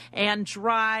comfortable and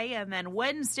dry. And then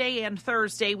Wednesday and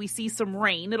Thursday, we see some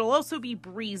rain. It'll also be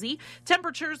breezy.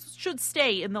 Temperatures should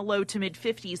stay in the low to mid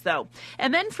 50s, though.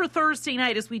 And then for Thursday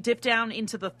night, as we dip down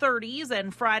into the 30s,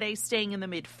 and Friday staying in the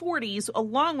mid 40s,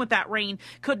 along with that rain,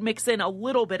 could mix in a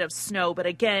little bit of snow. But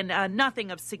again,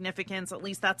 nothing of significance. At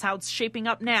least that's how it's shaping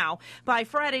up now. By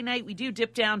Friday night, we do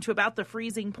dip down to about the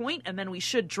freezing point, and then we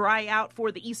should dry out for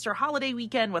the Easter holiday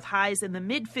weekend with highs in the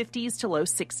mid-50s to low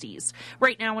 60s.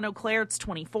 Right now in Eau Claire, it's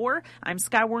 24. I'm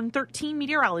Skywarn 13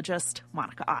 meteorologist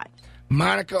Monica I.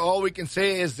 Monica, all we can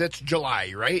say is it's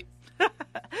July, right?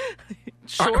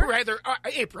 Sure. Or rather,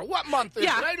 April. What month is it?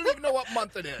 I don't even know what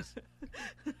month it is.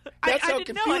 That's how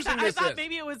confusing this is. I thought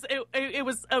maybe it was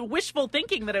a wishful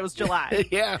thinking that it was July.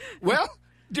 Yeah. Well,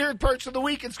 during parts of the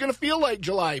week, it's going to feel like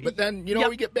July, but then,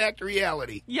 we get back to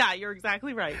reality. Yeah, you're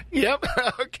exactly right. Yep.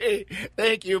 Okay.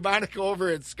 Thank you, Monica, over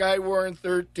at Skywarn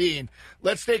 13.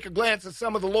 Let's take a glance at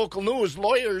some of the local news.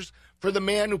 Lawyers for the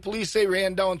man who police say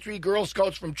ran down 3 Girl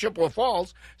Scouts from Chippewa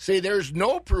Falls say there's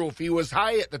no proof he was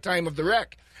high at the time of the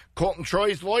wreck. Colton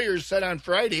Troy's lawyers said on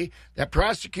Friday that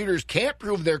prosecutors can't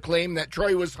prove their claim that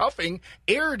Troy was huffing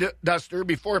air duster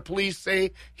before police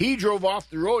say he drove off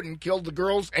the road and killed the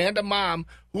girls and a mom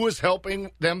who was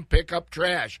helping them pick up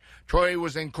trash. Troy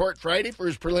was in court Friday for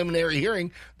his preliminary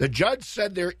hearing. The judge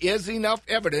said there is enough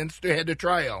evidence to head to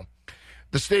trial.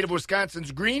 The state of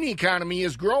Wisconsin's green economy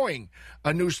is growing.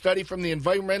 A new study from the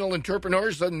environmental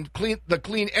entrepreneurs and the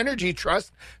Clean Energy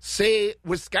Trust say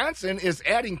Wisconsin is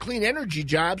adding clean energy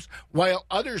jobs while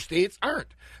other states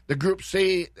aren't. The group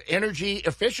say energy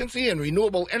efficiency and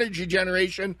renewable energy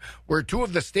generation were 2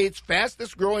 of the state's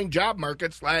fastest growing job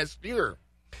markets last year.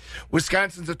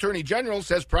 Wisconsin's Attorney General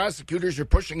says prosecutors are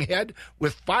pushing ahead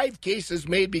with 5 cases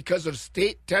made because of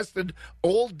state-tested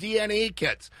old DNA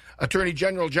kits. Attorney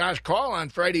General Josh Kaul on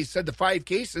Friday said the 5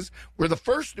 cases were the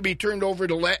first to be turned over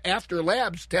to after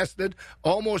labs tested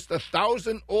almost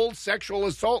 1,000 old sexual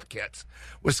assault kits.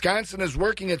 Wisconsin is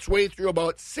working its way through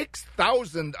about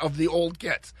 6,000 of the old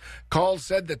kits. Kaul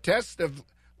said the tests have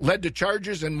led to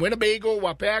charges in Winnebago,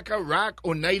 Wapaka, Rock,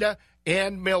 Oneida,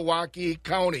 and Milwaukee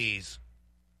counties.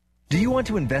 Do you want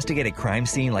to investigate a crime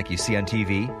scene like you see on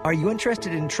TV? Are you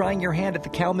interested in trying your hand at the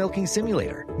cow milking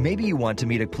simulator? Maybe you want to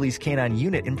meet a police canine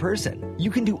unit in person.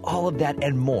 You can do all of that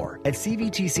and more at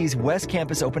CVTC's West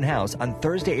Campus Open House on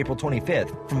Thursday, April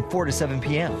 25th from 4 to 7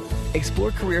 p.m.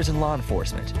 Explore careers in law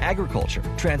enforcement, agriculture,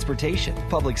 transportation,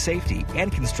 public safety,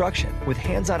 and construction with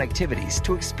hands-on activities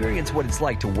to experience what it's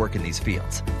like to work in these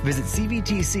fields. Visit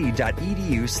cvtc.edu/West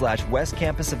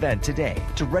Campus event today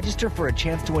to register for a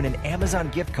chance to win an Amazon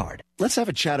gift card. Let's have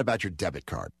a chat about your debit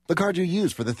card, the card you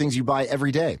use for the things you buy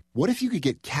every day. What if you could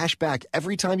get cash back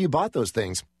every time you bought those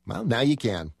things? Well, now you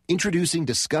can. Introducing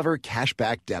Discover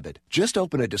Cashback Debit. Just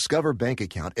open a Discover bank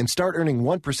account and start earning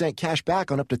 1% cash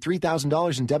back on up to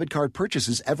 $3,000 in debit card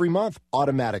purchases every month,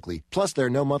 automatically. Plus, there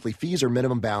are no monthly fees or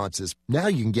minimum balances. Now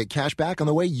you can get cash back on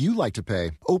the way you like to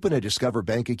pay. Open a Discover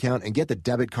bank account and get the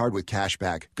debit card with cash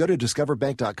back. Go to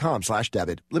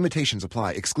discoverbank.com/debit. Limitations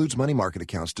apply. Excludes money market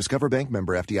accounts. Discover Bank,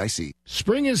 member FDIC.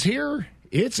 Spring is here.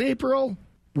 It's April.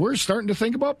 We're starting to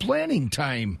think about planting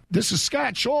time. This is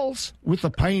Scott Schultz with the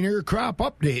Pioneer Crop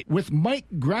Update with Mike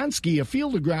Gronsky, a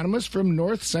field agronomist from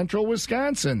north central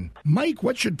Wisconsin. Mike,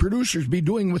 what should producers be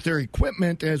doing with their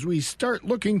equipment as we start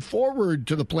looking forward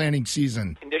to the planting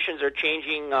season? Conditions are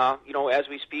changing, as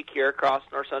we speak here across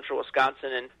north central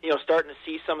Wisconsin, and starting to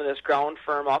see some of this ground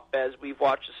firm up as we've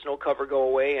watched the snow cover go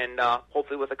away, and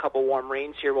hopefully with a couple warm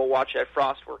rains here, we'll watch that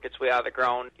frost work its way out of the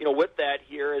ground. With that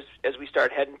here, as we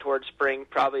start heading towards spring,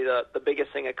 probably the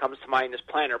biggest thing that comes to mind is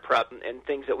planter prep and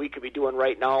things that we could be doing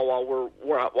right now while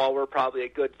we're probably a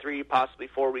good 3, possibly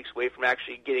 4 weeks away from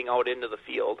actually getting out into the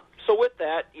field. So with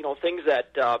that, things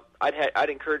that I'd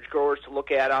encourage growers to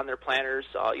look at on their planters,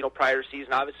 prior to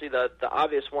season. Obviously, the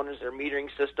obvious one is their metering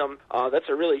system. That's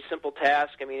a really simple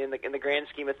task. I mean, in the grand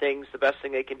scheme of things, the best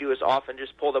thing they can do is often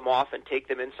just pull them off and take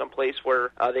them in some place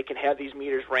where they can have these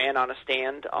meters ran on a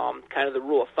stand. Kind of the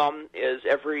rule of thumb is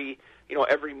every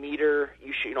meter,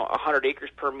 you should, 100 acres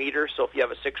per meter. So if you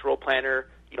have a 6-row planter,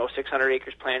 600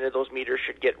 acres planted, those meters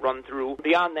should get run through.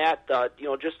 Beyond that,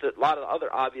 just a lot of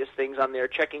other obvious things on there,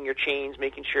 checking your chains,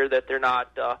 making sure that they're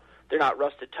not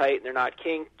rusted tight and they're not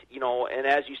kinked, and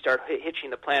as you start hitching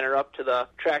the planter up to the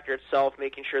tractor itself,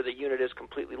 making sure the unit is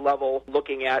completely level,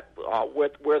 looking at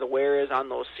where the wear is on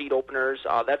those seat openers.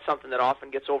 That's something that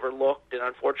often gets overlooked, and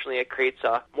unfortunately it creates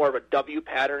more of a W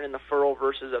pattern in the furrow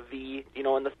versus a V,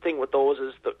 and the thing with those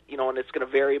is, and it's going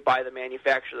to vary by the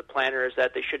manufacturer of the planter, is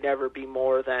that they should never be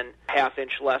more than ½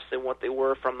 inch less than what they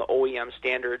were from the OEM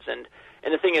standards, and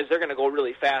the thing is, they're going to go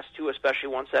really fast, too, especially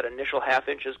once that initial ½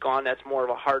 inch is gone. That's more of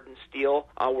a hardened steel,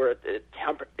 where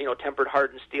tempered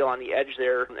hardened steel on the edge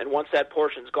there. And once that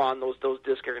portion's gone, those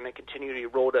discs are going to continue to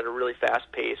erode at a really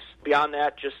fast pace. Beyond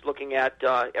that, just looking at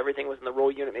everything within the row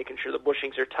unit, making sure the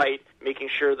bushings are tight, making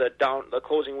sure that the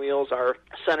closing wheels are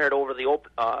centered over the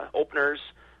openers,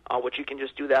 which you can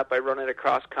just do that by running it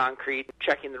across concrete,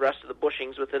 checking the rest of the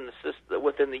bushings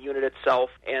within the unit itself,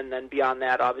 and then beyond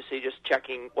that, obviously just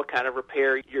checking what kind of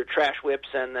repair your trash whips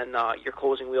and then your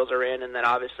closing wheels are in, and then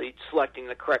obviously selecting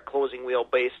the correct closing wheel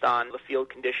based on the field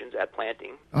conditions at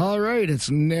planting. All right, it's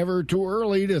never too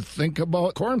early to think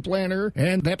about corn planter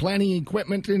and that planting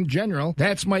equipment in general.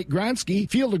 That's Mike Gronsky,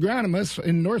 field agronomist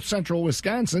in north central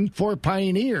Wisconsin for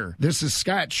Pioneer. This is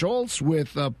Scott Schultz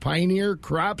with the Pioneer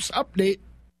Crops Update.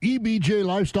 EBJ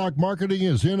Livestock Marketing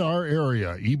is in our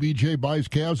area. EBJ buys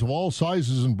calves of all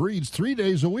sizes and breeds 3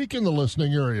 days a week in the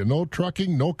listening area. No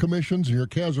trucking, no commissions, and your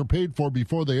calves are paid for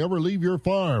before they ever leave your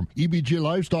farm. EBJ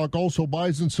Livestock also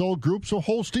buys and sells groups of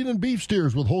Holstein and beef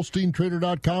steers with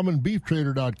HolsteinTrader.com and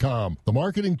BeefTrader.com. The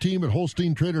marketing team at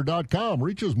HolsteinTrader.com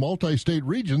reaches multi-state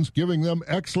regions, giving them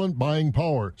excellent buying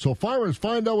power. So farmers,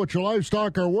 find out what your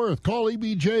livestock are worth. Call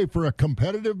EBJ for a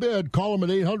competitive bid. Call them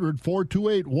at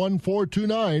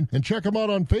 800-428-1429. And check them out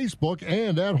on Facebook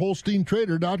and at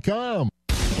HolsteinTrader.com.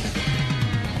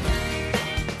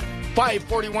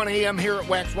 5:41 a.m. here at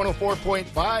Wax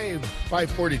 104.5,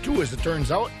 5:42 as it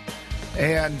turns out.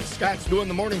 And Scott's doing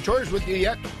the morning chores with you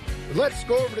yet. Let's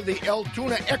go over to the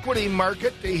Altoona Equity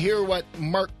Market to hear what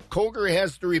Mark Koger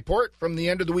has to report from the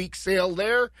end of the week sale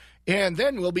there. And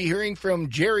then we'll be hearing from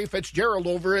Jerry Fitzgerald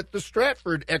over at the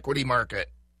Stratford Equity Market.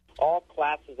 All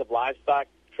classes of livestock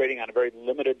trading on a very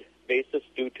limited basis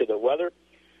due to the weather.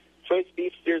 Choice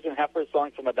beef steers and heifers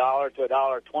selling from $1 to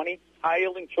 $1.20. High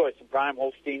yielding choice and prime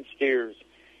Holstein steers,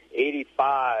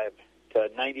 85 to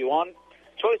 91.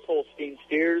 Choice Holstein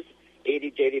steers,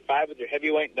 80 to 85, with your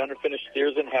heavyweight and underfinished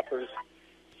steers and heifers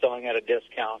selling at a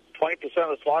discount. 20%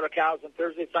 of the slaughter cows on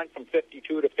Thursday selling from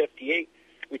 52 to 58.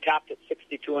 We topped at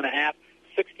 62.5.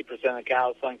 60% of the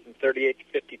cows selling from 38 to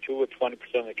 52, with 20%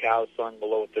 of the cows selling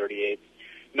below 38.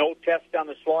 No test on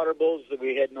the slaughter bulls.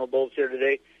 We had no bulls here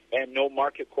today, and no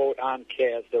market quote on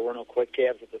calves. There were no quick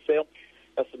calves at the sale.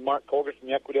 This is Mark Koger from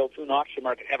the Equity Altoona Auction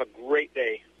Market. Have a great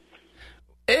day.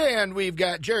 And we've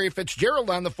got Jerry Fitzgerald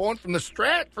on the phone from the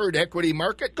Stratford Equity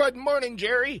Market. Good morning,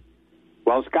 Jerry.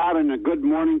 Well, Scott, and a good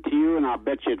morning to you, and I'll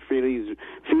bet you it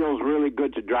feels really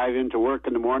good to drive into work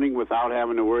in the morning without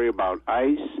having to worry about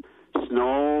ice,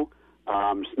 snow,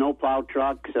 snowplow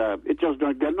trucks. It just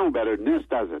don't get no better than this,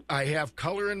 does it? I have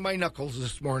color in my knuckles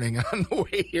this morning on the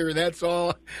way here. That's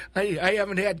all. I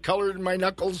haven't had color in my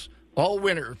knuckles all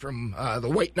winter from the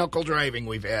white knuckle driving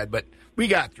we've had, but we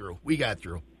got through.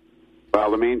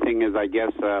 Well, the main thing is, I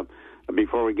guess,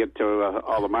 before we get to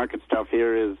all the market stuff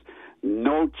here, is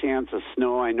no chance of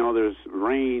snow. I know there's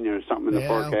rain or something in the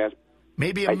forecast.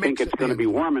 Maybe I think it's going to be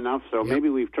warm enough, so maybe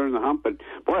we've turned the hump. But,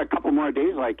 boy, a couple more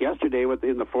days like yesterday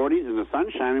in the 40s and the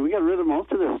sunshine, and we got rid of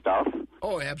most of this stuff.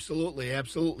 Oh, absolutely.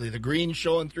 The green's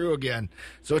showing through again.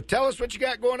 So tell us what you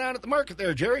got going on at the market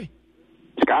there, Jerry.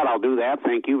 Scott, I'll do that.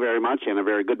 Thank you very much, and a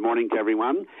very good morning to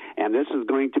everyone. And this is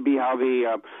going to be how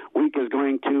the week is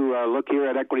going to look here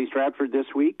at Equity Stratford this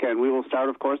week. And we will start,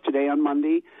 of course, today on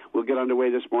Monday. We'll get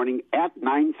underway this morning at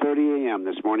 9:30 a.m.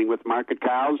 this morning with market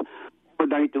cows.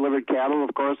 Overnight delivered cattle,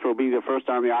 of course, will be the first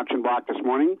on the auction block this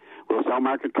morning. We'll sell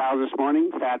market cows this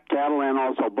morning, fat cattle, and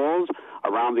also bulls.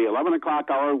 Around the 11 o'clock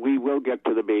hour, we will get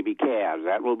to the baby calves.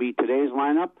 That will be today's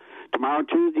lineup. Tomorrow,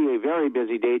 Tuesday, a very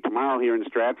busy day tomorrow here in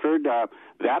Stratford.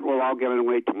 That will all get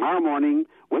underway tomorrow morning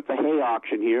with the hay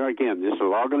auction here. Again, this is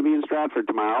all going to be in Stratford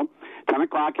tomorrow. 10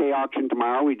 o'clock hay auction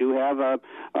tomorrow. We do have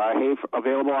hay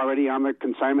available already on the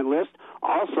consignment list.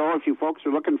 Also, if you folks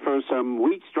are looking for some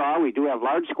wheat straw, we do have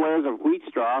large squares of wheat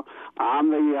straw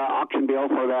on the auction bill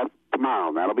for that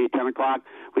tomorrow. That'll be 10 o'clock.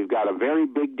 We've got a very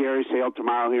big dairy sale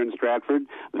tomorrow here in Stratford.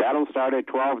 That'll start at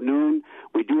 12 noon.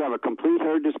 We do have a complete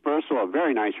herd dispersal, a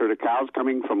very nice herd of cows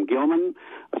coming from Gilman,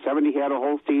 70 head of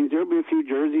Holsteins. There'll be a few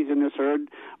jerseys in this herd,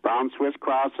 brown Swiss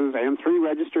crosses, and 3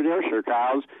 registered Ayrshire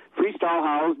cows, freestall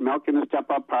housed, milk in the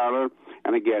step-up parlor.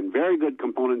 And again, very good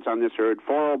components on this herd,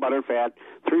 4-0 butterfat,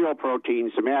 3-0 protein,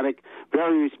 somatic,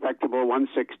 very respectable,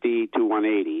 160 to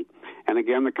 180. And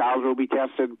again, the cows will be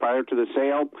tested prior to the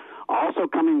sale. Also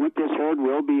coming with this herd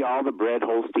will be all the bred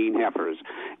Holstein heifers.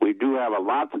 We do have a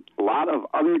lot of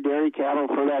other dairy cattle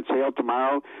for that sale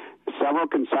tomorrow. Several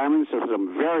consignments of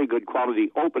some very good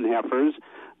quality open heifers.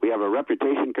 We have a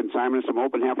reputation consignment of some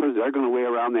open heifers. They're going to weigh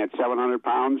around that 700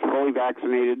 pounds, fully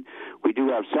vaccinated. We do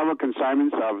have several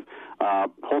consignments of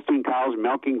Holstein cows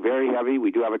milking very heavy.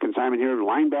 We do have a consignment here of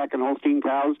lineback and Holstein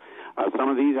cows. Some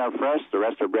of these are fresh. The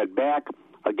rest are bred back.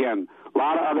 Again, a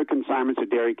lot of other consignments of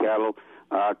dairy cattle.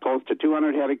 Close to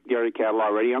 200 head of dairy cattle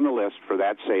already on the list for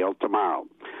that sale tomorrow.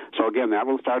 So again, that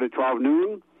will start at 12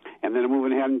 noon. And then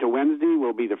moving ahead into Wednesday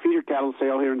will be the feeder cattle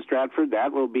sale here in Stratford.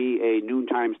 That will be a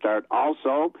noontime start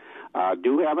also.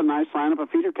 Do have a nice lineup of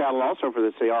feeder cattle also for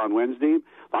the sale on Wednesday.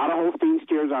 A lot of Holstein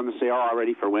steers on the sale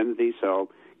already for Wednesday, so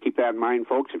keep that in mind,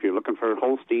 folks. If you're looking for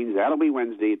Holsteins, that'll be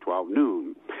Wednesday at 12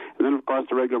 noon. And then, of course,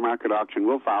 the regular market auction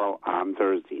will follow on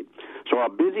Thursday. So a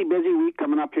busy week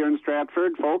coming up here in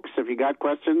Stratford. Folks, if you got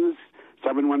questions,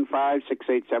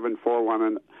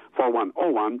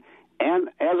 715-687-4101. And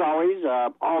as always,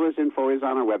 all this info is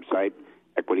on our website,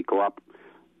 equitycoop.com.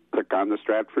 click on the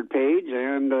Stratford page,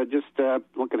 and just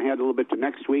looking ahead a little bit to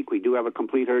next week, we do have a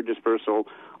complete herd dispersal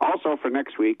also for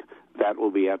next week. That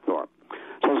will be at Thorpe.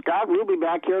 So, Scott, we'll be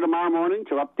back here tomorrow morning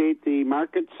to update the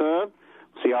markets,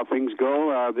 see how things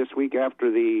go this week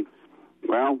after the,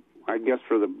 well, I guess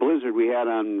for the blizzard we had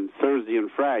on Thursday and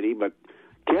Friday, but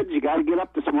kids, you got to get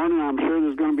up this morning. I'm sure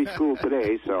there's going to be school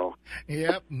today, so.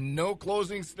 Yep, no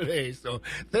closings today. So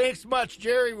thanks much,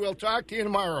 Jerry. We'll talk to you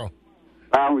tomorrow.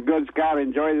 Good, Scott.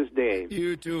 Enjoy this day.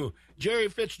 You too. Jerry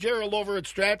Fitzgerald over at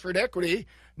Stratford Equity.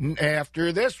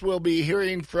 After this, we'll be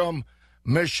hearing from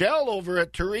Michelle over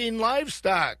at Tureen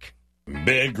Livestock.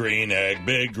 Big Green Egg,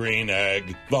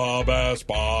 the best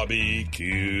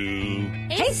barbecue.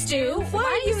 Hey, Stu, why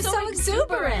are you so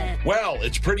exuberant? Well,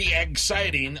 it's pretty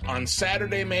exciting. On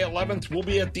Saturday, May 11th, we'll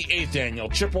be at the 8th Annual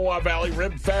Chippewa Valley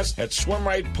Rib Fest at Swim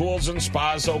Right Pools and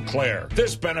Spas Eau Claire.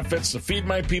 This benefits the Feed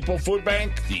My People Food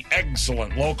Bank, the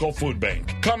excellent local food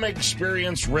bank. Come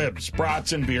experience ribs,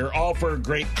 brats, and beer, all for a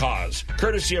great cause.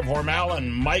 Courtesy of Hormel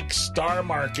and Mike's Star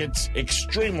Market's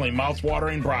extremely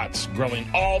mouth-watering brats, grilling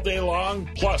all day long.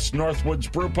 Plus,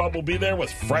 Northwoods Brew Pub will be there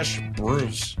with fresh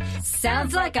brews.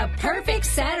 Sounds like a perfect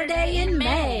Saturday in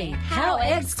May. How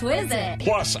exquisite.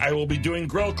 Plus, I will be doing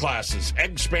grill classes,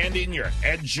 expanding your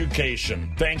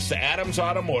education. Thanks to Adams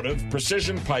Automotive,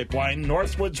 Precision Pipeline,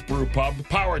 Northwoods Brew Pub,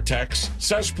 PowerTex,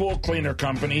 Cesspool Cleaner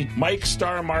Company, Mike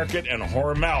Star Market, and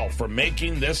Hormel for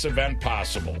making this event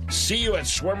possible. See you at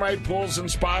Swim Right Pools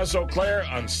and Spas Eau Claire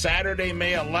on Saturday,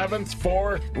 May 11th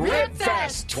for Rib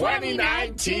Fest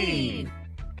 2019.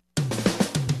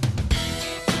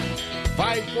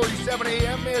 5:47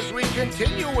 a.m. as we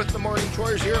continue with the morning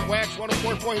chores here at Wax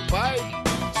 104.5.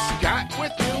 Scott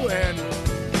with you, and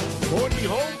lo and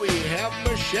behold, we have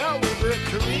Michelle over at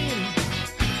Tureen.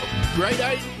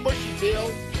 Bright-eyed and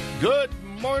bushy-tailed. Good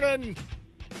morning.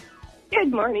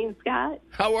 Good morning, Scott.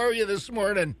 How are you this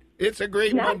morning? It's a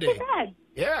great Not Monday. too bad.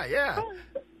 Yeah.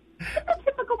 It's a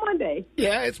typical Monday.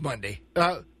 Yeah, it's Monday.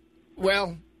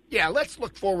 Well, yeah, let's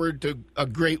look forward to a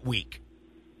great week.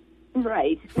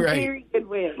 Right. Right. Very good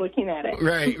way of looking at it.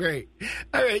 Right.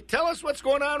 All right, tell us what's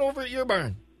going on over at your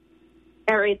barn.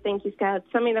 All right, thank you, Scott.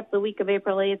 Summing up the week of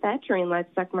April 8th at Tureen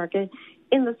Livestock Market.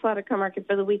 In the Slaughter market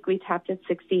for the week, we topped at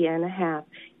 60.5.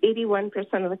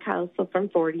 81% of the cows sold from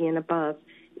 40 and above.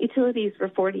 Utilities were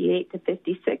 48 to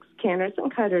 56. Canners and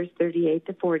cutters 38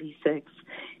 to 46.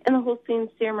 In the Holstein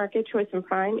steer market, choice and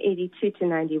prime 82 to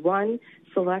 91.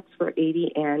 Selects were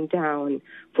 80 and down.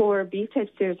 For beef type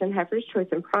steers and heifers, choice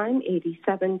and prime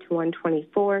 87 to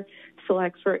 124.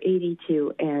 Selects were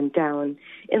 82 and down.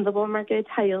 In the bull market,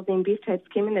 high yielding beef types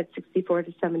came in at 64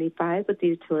 to 75, with the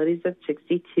utilities at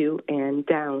 62 and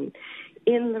down.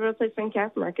 In the replacement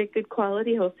calf market, good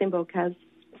quality Holstein bull calves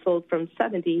sold from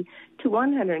 $70 to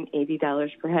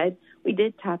 $180 per head. We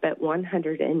did top at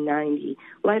 $190.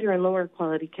 Lighter and lower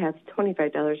quality calves,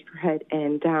 $25 per head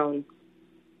and down.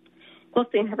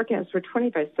 Holstein heifer calves were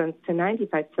 25 cents to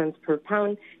 95 cents per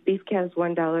pound. Beef calves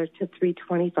 $1 to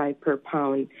 $3.25 per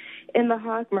pound. In the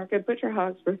hog market, butcher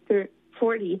hogs were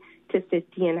 40 to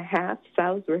 50 and a half.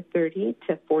 Sows were 30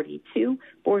 to 42.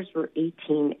 Boars were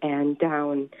 18 and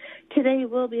down. Today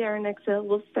will be our next sale.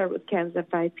 We'll start with calves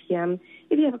at 5 p.m.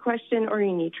 If you have a question or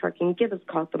you need trucking, give us a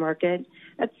call at the market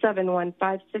at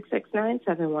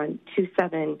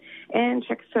 715-669-7127. And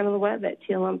check us out on the web at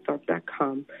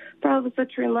tlmthorpe.com. For all of us at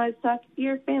Tureen Livestock,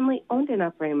 your family-owned and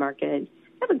operated market.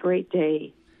 Have a great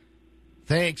day.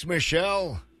 Thanks,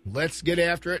 Michelle. Let's get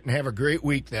after it and have a great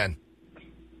week then.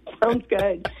 Sounds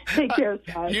good. Take care,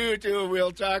 Scott. You too.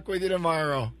 We'll talk with you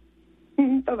tomorrow.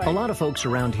 Bye-bye. A lot of folks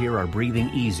around here are breathing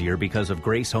easier because of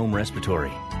Grace Home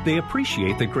Respiratory. They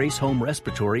appreciate that Grace Home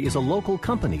Respiratory is a local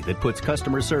company that puts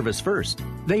customer service first.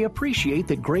 They appreciate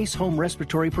that Grace Home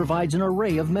Respiratory provides an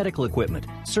array of medical equipment,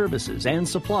 services, and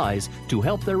supplies to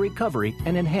help their recovery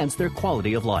and enhance their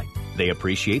quality of life. They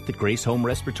appreciate that Grace Home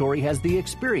Respiratory has the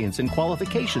experience and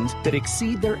qualifications that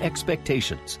exceed their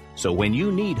expectations. So when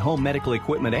you need home medical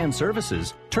equipment and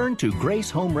services, turn to Grace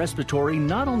Home Respiratory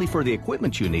not only for the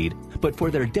equipment you need, but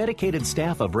for their dedicated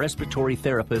staff of respiratory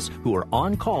therapists who are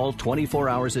on call 24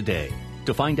 hours a day.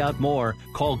 To find out more,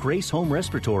 call Grace Home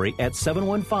Respiratory at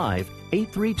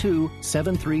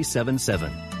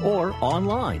 715-832-7377 or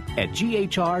online at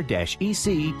ghr-ec.com.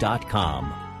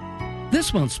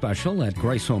 This month's special at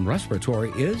Grace Home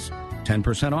Respiratory is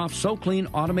 10% off So Clean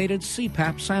Automated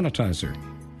CPAP Sanitizer.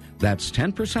 That's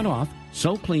 10% off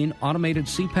So Clean Automated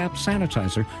CPAP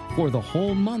Sanitizer for the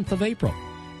whole month of April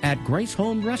at Grace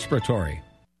Home Respiratory.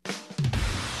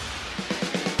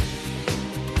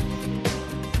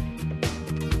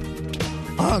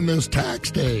 On this tax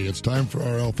day, it's time for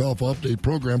our Alfalfa Update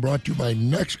program brought to you by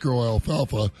NextGrow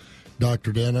Alfalfa.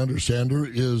 Dr. Dan Undersander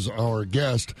is our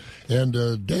guest. And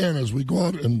Dan, as we go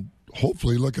out and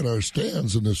hopefully look at our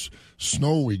stands, and this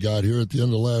snow we got here at the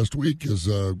end of last week is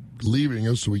leaving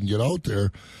us so we can get out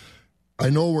there.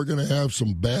 I know we're going to have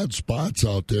some bad spots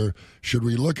out there. Should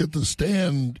we look at the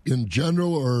stand in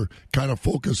general or kind of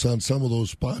focus on some of those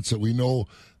spots that we know,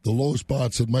 the low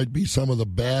spots that might be some of the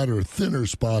bad or thinner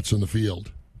spots in the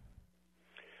field?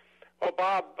 Well,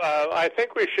 Bob, I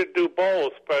think we should do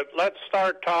both, but let's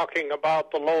start talking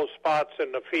about the low spots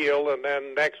in the field, and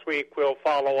then next week we'll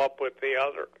follow up with the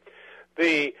other.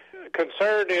 The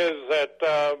concern is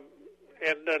that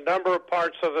in a number of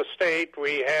parts of the state,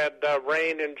 we had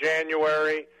rain in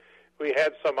January. We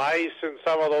had some ice in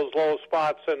some of those low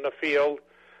spots in the field.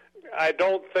 I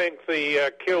don't think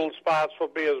the killed spots will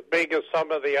be as big as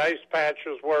some of the ice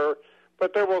patches were,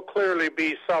 but there will clearly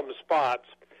be some spots.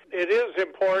 It is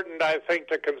important, I think,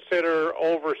 to consider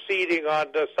overseeding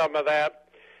onto some of that.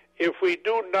 If we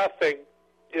do nothing,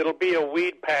 it'll be a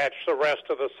weed patch the rest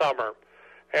of the summer,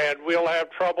 and we'll have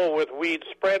trouble with weed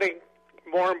spreading.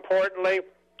 More importantly,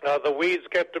 the weeds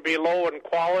get to be low in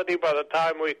quality by the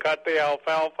time we cut the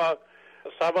alfalfa.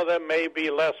 Some of them may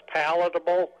be less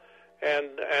palatable and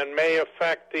may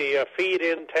affect the feed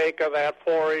intake of that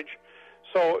forage.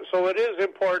 So it is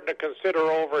important to consider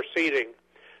overseeding.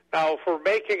 Now, for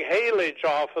making haylage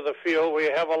off of the field, we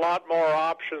have a lot more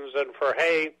options than for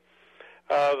hay.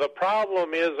 The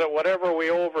problem is that whatever we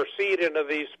overseed into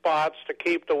these spots to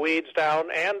keep the weeds down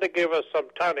and to give us some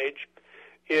tonnage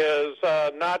is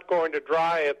not going to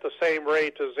dry at the same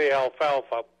rate as the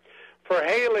alfalfa. For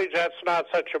haylage, that's not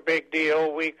such a big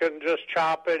deal. We can just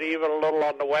chop it even a little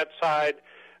on the wet side,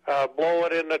 blow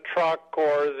it in the truck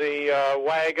or the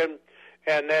wagon,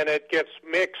 and then it gets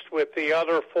mixed with the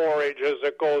other forage as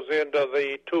it goes into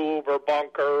the tube or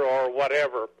bunker or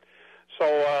whatever.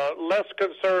 So less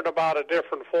concerned about a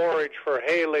different forage for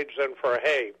haylage than for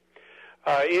hay.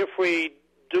 If we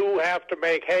do have to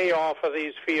make hay off of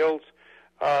these fields,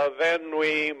 then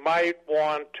we might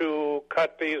want to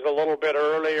cut these a little bit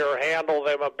earlier, handle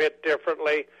them a bit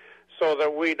differently so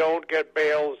that we don't get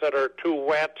bales that are too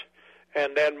wet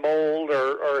and then mold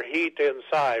or heat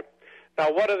inside. Now,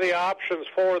 what are the options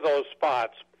for those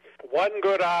spots? One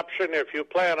good option, if you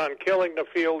plan on killing the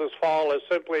field this fall, is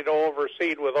simply to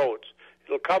overseed with oats.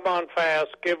 It'll come on fast,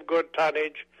 give good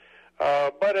tonnage,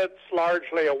 but it's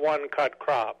largely a one-cut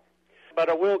crop. But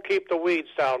it will keep the weeds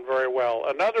down very well.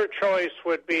 Another choice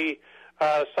would be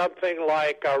something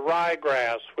like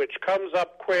ryegrass, which comes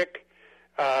up quick,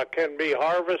 can be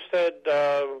harvested.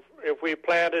 If we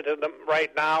plant it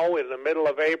right now in the middle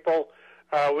of April,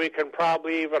 we can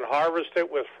probably even harvest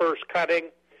it with first cutting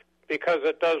because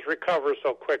it does recover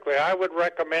so quickly. I would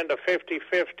recommend a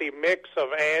 50-50 mix of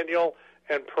annual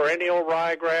and perennial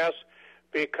ryegrass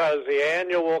because the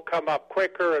annual will come up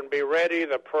quicker and be ready.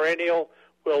 The perennial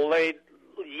will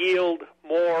yield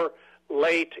more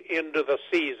late into the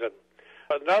season.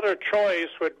 Another choice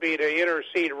would be to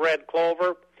interseed red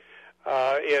clover.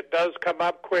 It does come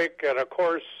up quick and, of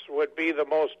course, would be the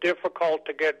most difficult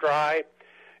to get dry.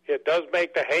 It does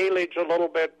make the haylage a little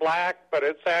bit black, but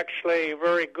it's actually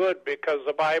very good because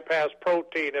the bypass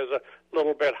protein is a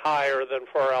little bit higher than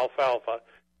for alfalfa.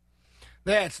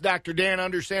 That's Dr. Dan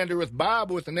Undersander with Bob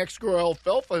with the NextGrow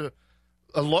Alfalfa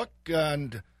look.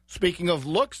 And speaking of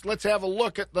looks, let's have a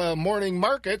look at the morning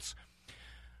markets.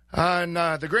 On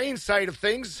the grain side of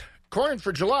things, corn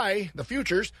for July, the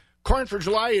futures, corn for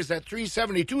July is at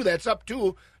 $3.72. That's up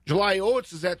 2. July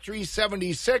oats is at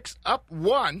 $3.76, up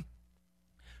 1.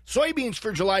 Soybeans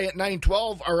for July at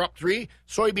 $9.12 are up 3.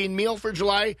 Soybean meal for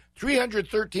July,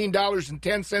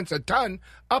 $313.10 a ton,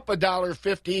 up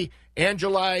 $1.50. And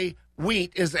July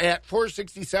wheat is at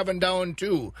 $4.67, down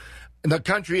 2. The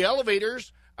country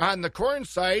elevators on the corn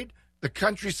side, the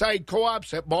countryside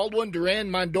co-ops at Baldwin,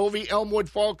 Durand, Mondovi, Elmwood,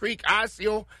 Fall Creek,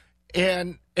 Osseo,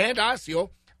 and Osseo,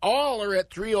 all are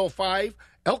at $3.05.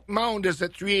 Elk Mound is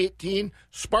at $3.18.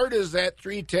 Sparta is at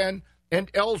 $3.10. And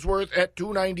Ellsworth at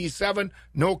 $2.97.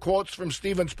 No quotes from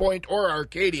Stevens Point or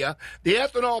Arcadia. The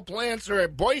ethanol plants are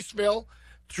at Boyceville,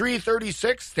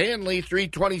 $3.36. Stanley,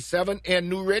 $3.27. And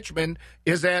New Richmond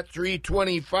is at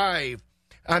 $3.25.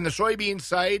 On the soybean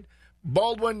side,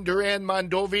 Baldwin, Durand,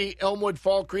 Mondovi, Elmwood,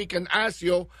 Fall Creek, and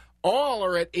Osseo all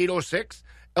are at $8.06.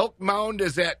 Elk Mound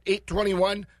is at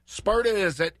 $8.21. Sparta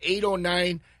is at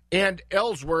 $8.09. And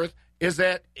Ellsworth is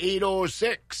at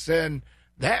 $8.06. And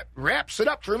that wraps it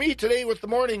up for me today with the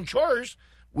morning chores.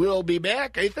 We'll be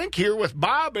back, I think, here with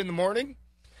Bob in the morning.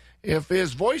 If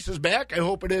his voice is back, I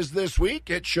hope it is this week.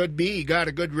 It should be. He got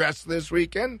a good rest this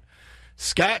weekend.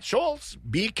 Scott Schultz,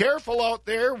 be careful out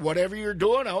there, whatever you're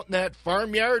doing out in that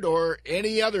farmyard or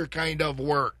any other kind of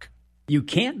work. You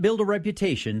can't build a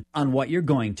reputation on what you're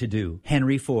going to do.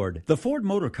 Henry Ford. The Ford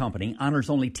Motor Company honors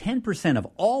only 10% of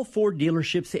all Ford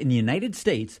dealerships in the United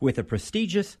States with a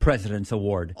prestigious President's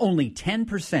Award. Only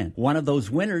 10%. One of those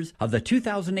winners of the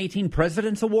 2018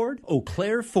 President's Award, Eau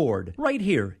Claire Ford, right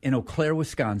here in Eau Claire,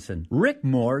 Wisconsin. Rick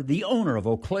Moore, the owner of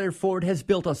Eau Claire Ford, has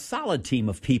built a solid team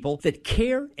of people that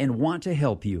care and want to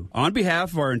help you. On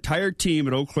behalf of our entire team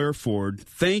at Eau Claire Ford,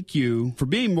 thank you for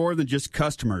being more than just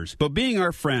customers, but being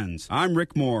our friends. I'm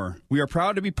Rick Moore. We are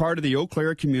proud to be part of the Eau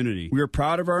Claire community. We are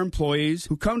proud of our employees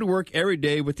who come to work every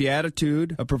day with the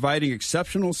attitude of providing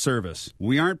exceptional service.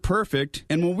 We aren't perfect,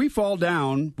 and when we fall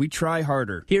down, we try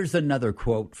harder. Here's another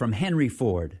quote from Henry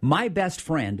Ford. My best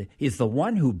friend is the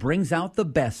one who brings out the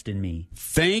best in me.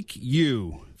 Thank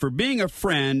you for being a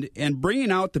friend and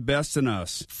bringing out the best in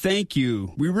us. Thank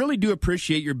you. We really do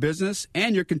appreciate your business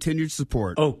and your continued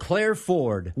support. Eau Claire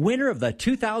Ford, winner of the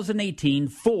 2018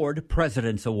 Ford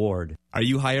President's Award. Are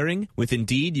you hiring? With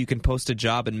Indeed, you can post a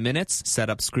job in minutes,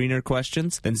 set up screener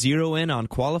questions, then zero in on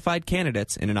qualified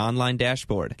candidates in an online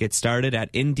dashboard. Get started at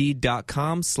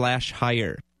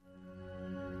Indeed.com/hire.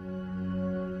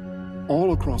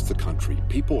 All across the country,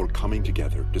 people are coming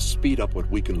together to speed up what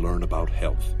we can learn about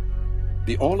health.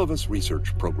 The All of Us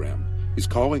Research Program is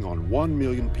calling on 1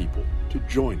 million people to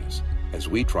join us as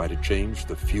we try to change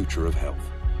the future of health.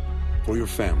 For your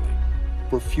family,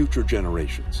 for future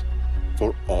generations,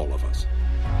 for all of us.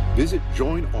 Visit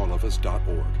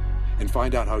joinallofus.org and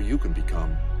find out how you can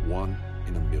become 1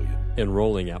 in a million.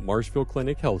 Enrolling at Marshfield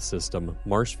Clinic Health System,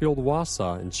 Marshfield,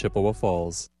 Wausau, and Chippewa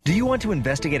Falls. Do you want to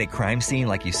investigate a crime scene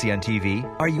like you see on TV?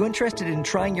 Are you interested in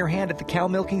trying your hand at the cow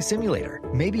milking simulator?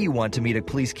 Maybe you want to meet a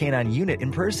police canine unit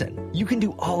in person. You can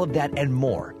do all of that and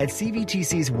more at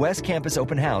CVTC's West Campus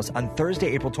Open House on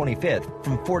Thursday, April 25th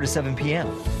from 4 to 7 p.m.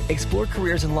 Explore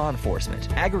careers in law enforcement,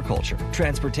 agriculture,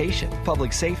 transportation,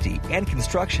 public safety, and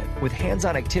construction with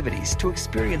hands-on activities to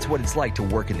experience what it's like to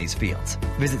work in these fields.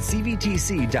 Visit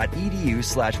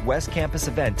cvtc.edu/West Campus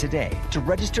event today to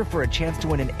register for a chance to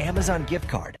win an Amazon gift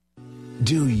card.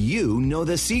 Do you know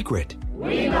the secret?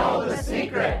 We know the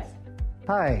secret.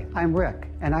 Hi, I'm Rick,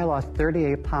 and I lost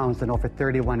 38 pounds and over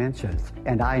 31 inches,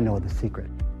 and I know the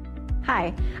secret.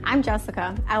 Hi, I'm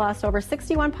Jessica. I lost over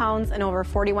 61 pounds and over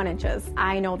 41 inches.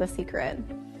 I know the secret.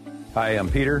 Hi, I'm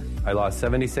Peter. I lost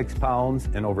 76 pounds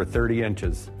and over 30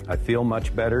 inches. I feel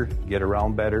much better, get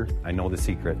around better. I know the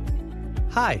secret.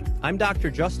 Hi, I'm Dr.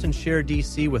 Justin Scher,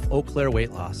 DC with Eau Claire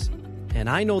Weight Loss. And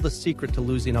I know the secret to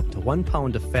losing up to 1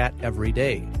 pound of fat every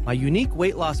day. My unique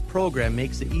weight loss program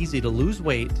makes it easy to lose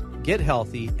weight, get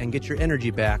healthy, and get your energy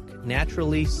back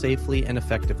naturally, safely, and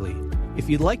effectively. If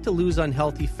you'd like to lose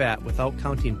unhealthy fat without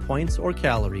counting points or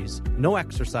calories, no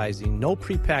exercising, no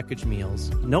prepackaged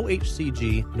meals, no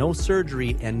HCG, no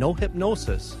surgery, and no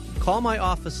hypnosis, call my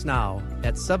office now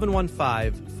at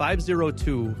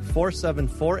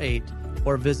 715-502-4748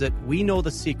 or visit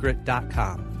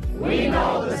WeKnowTheSecret.com. We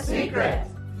know the secret.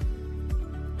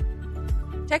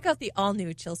 Check out the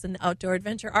all-new Chilson Outdoor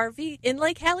Adventure RV in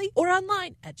Lake Hallie or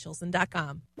online at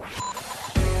chilson.com. Wax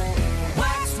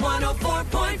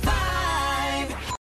 104.5.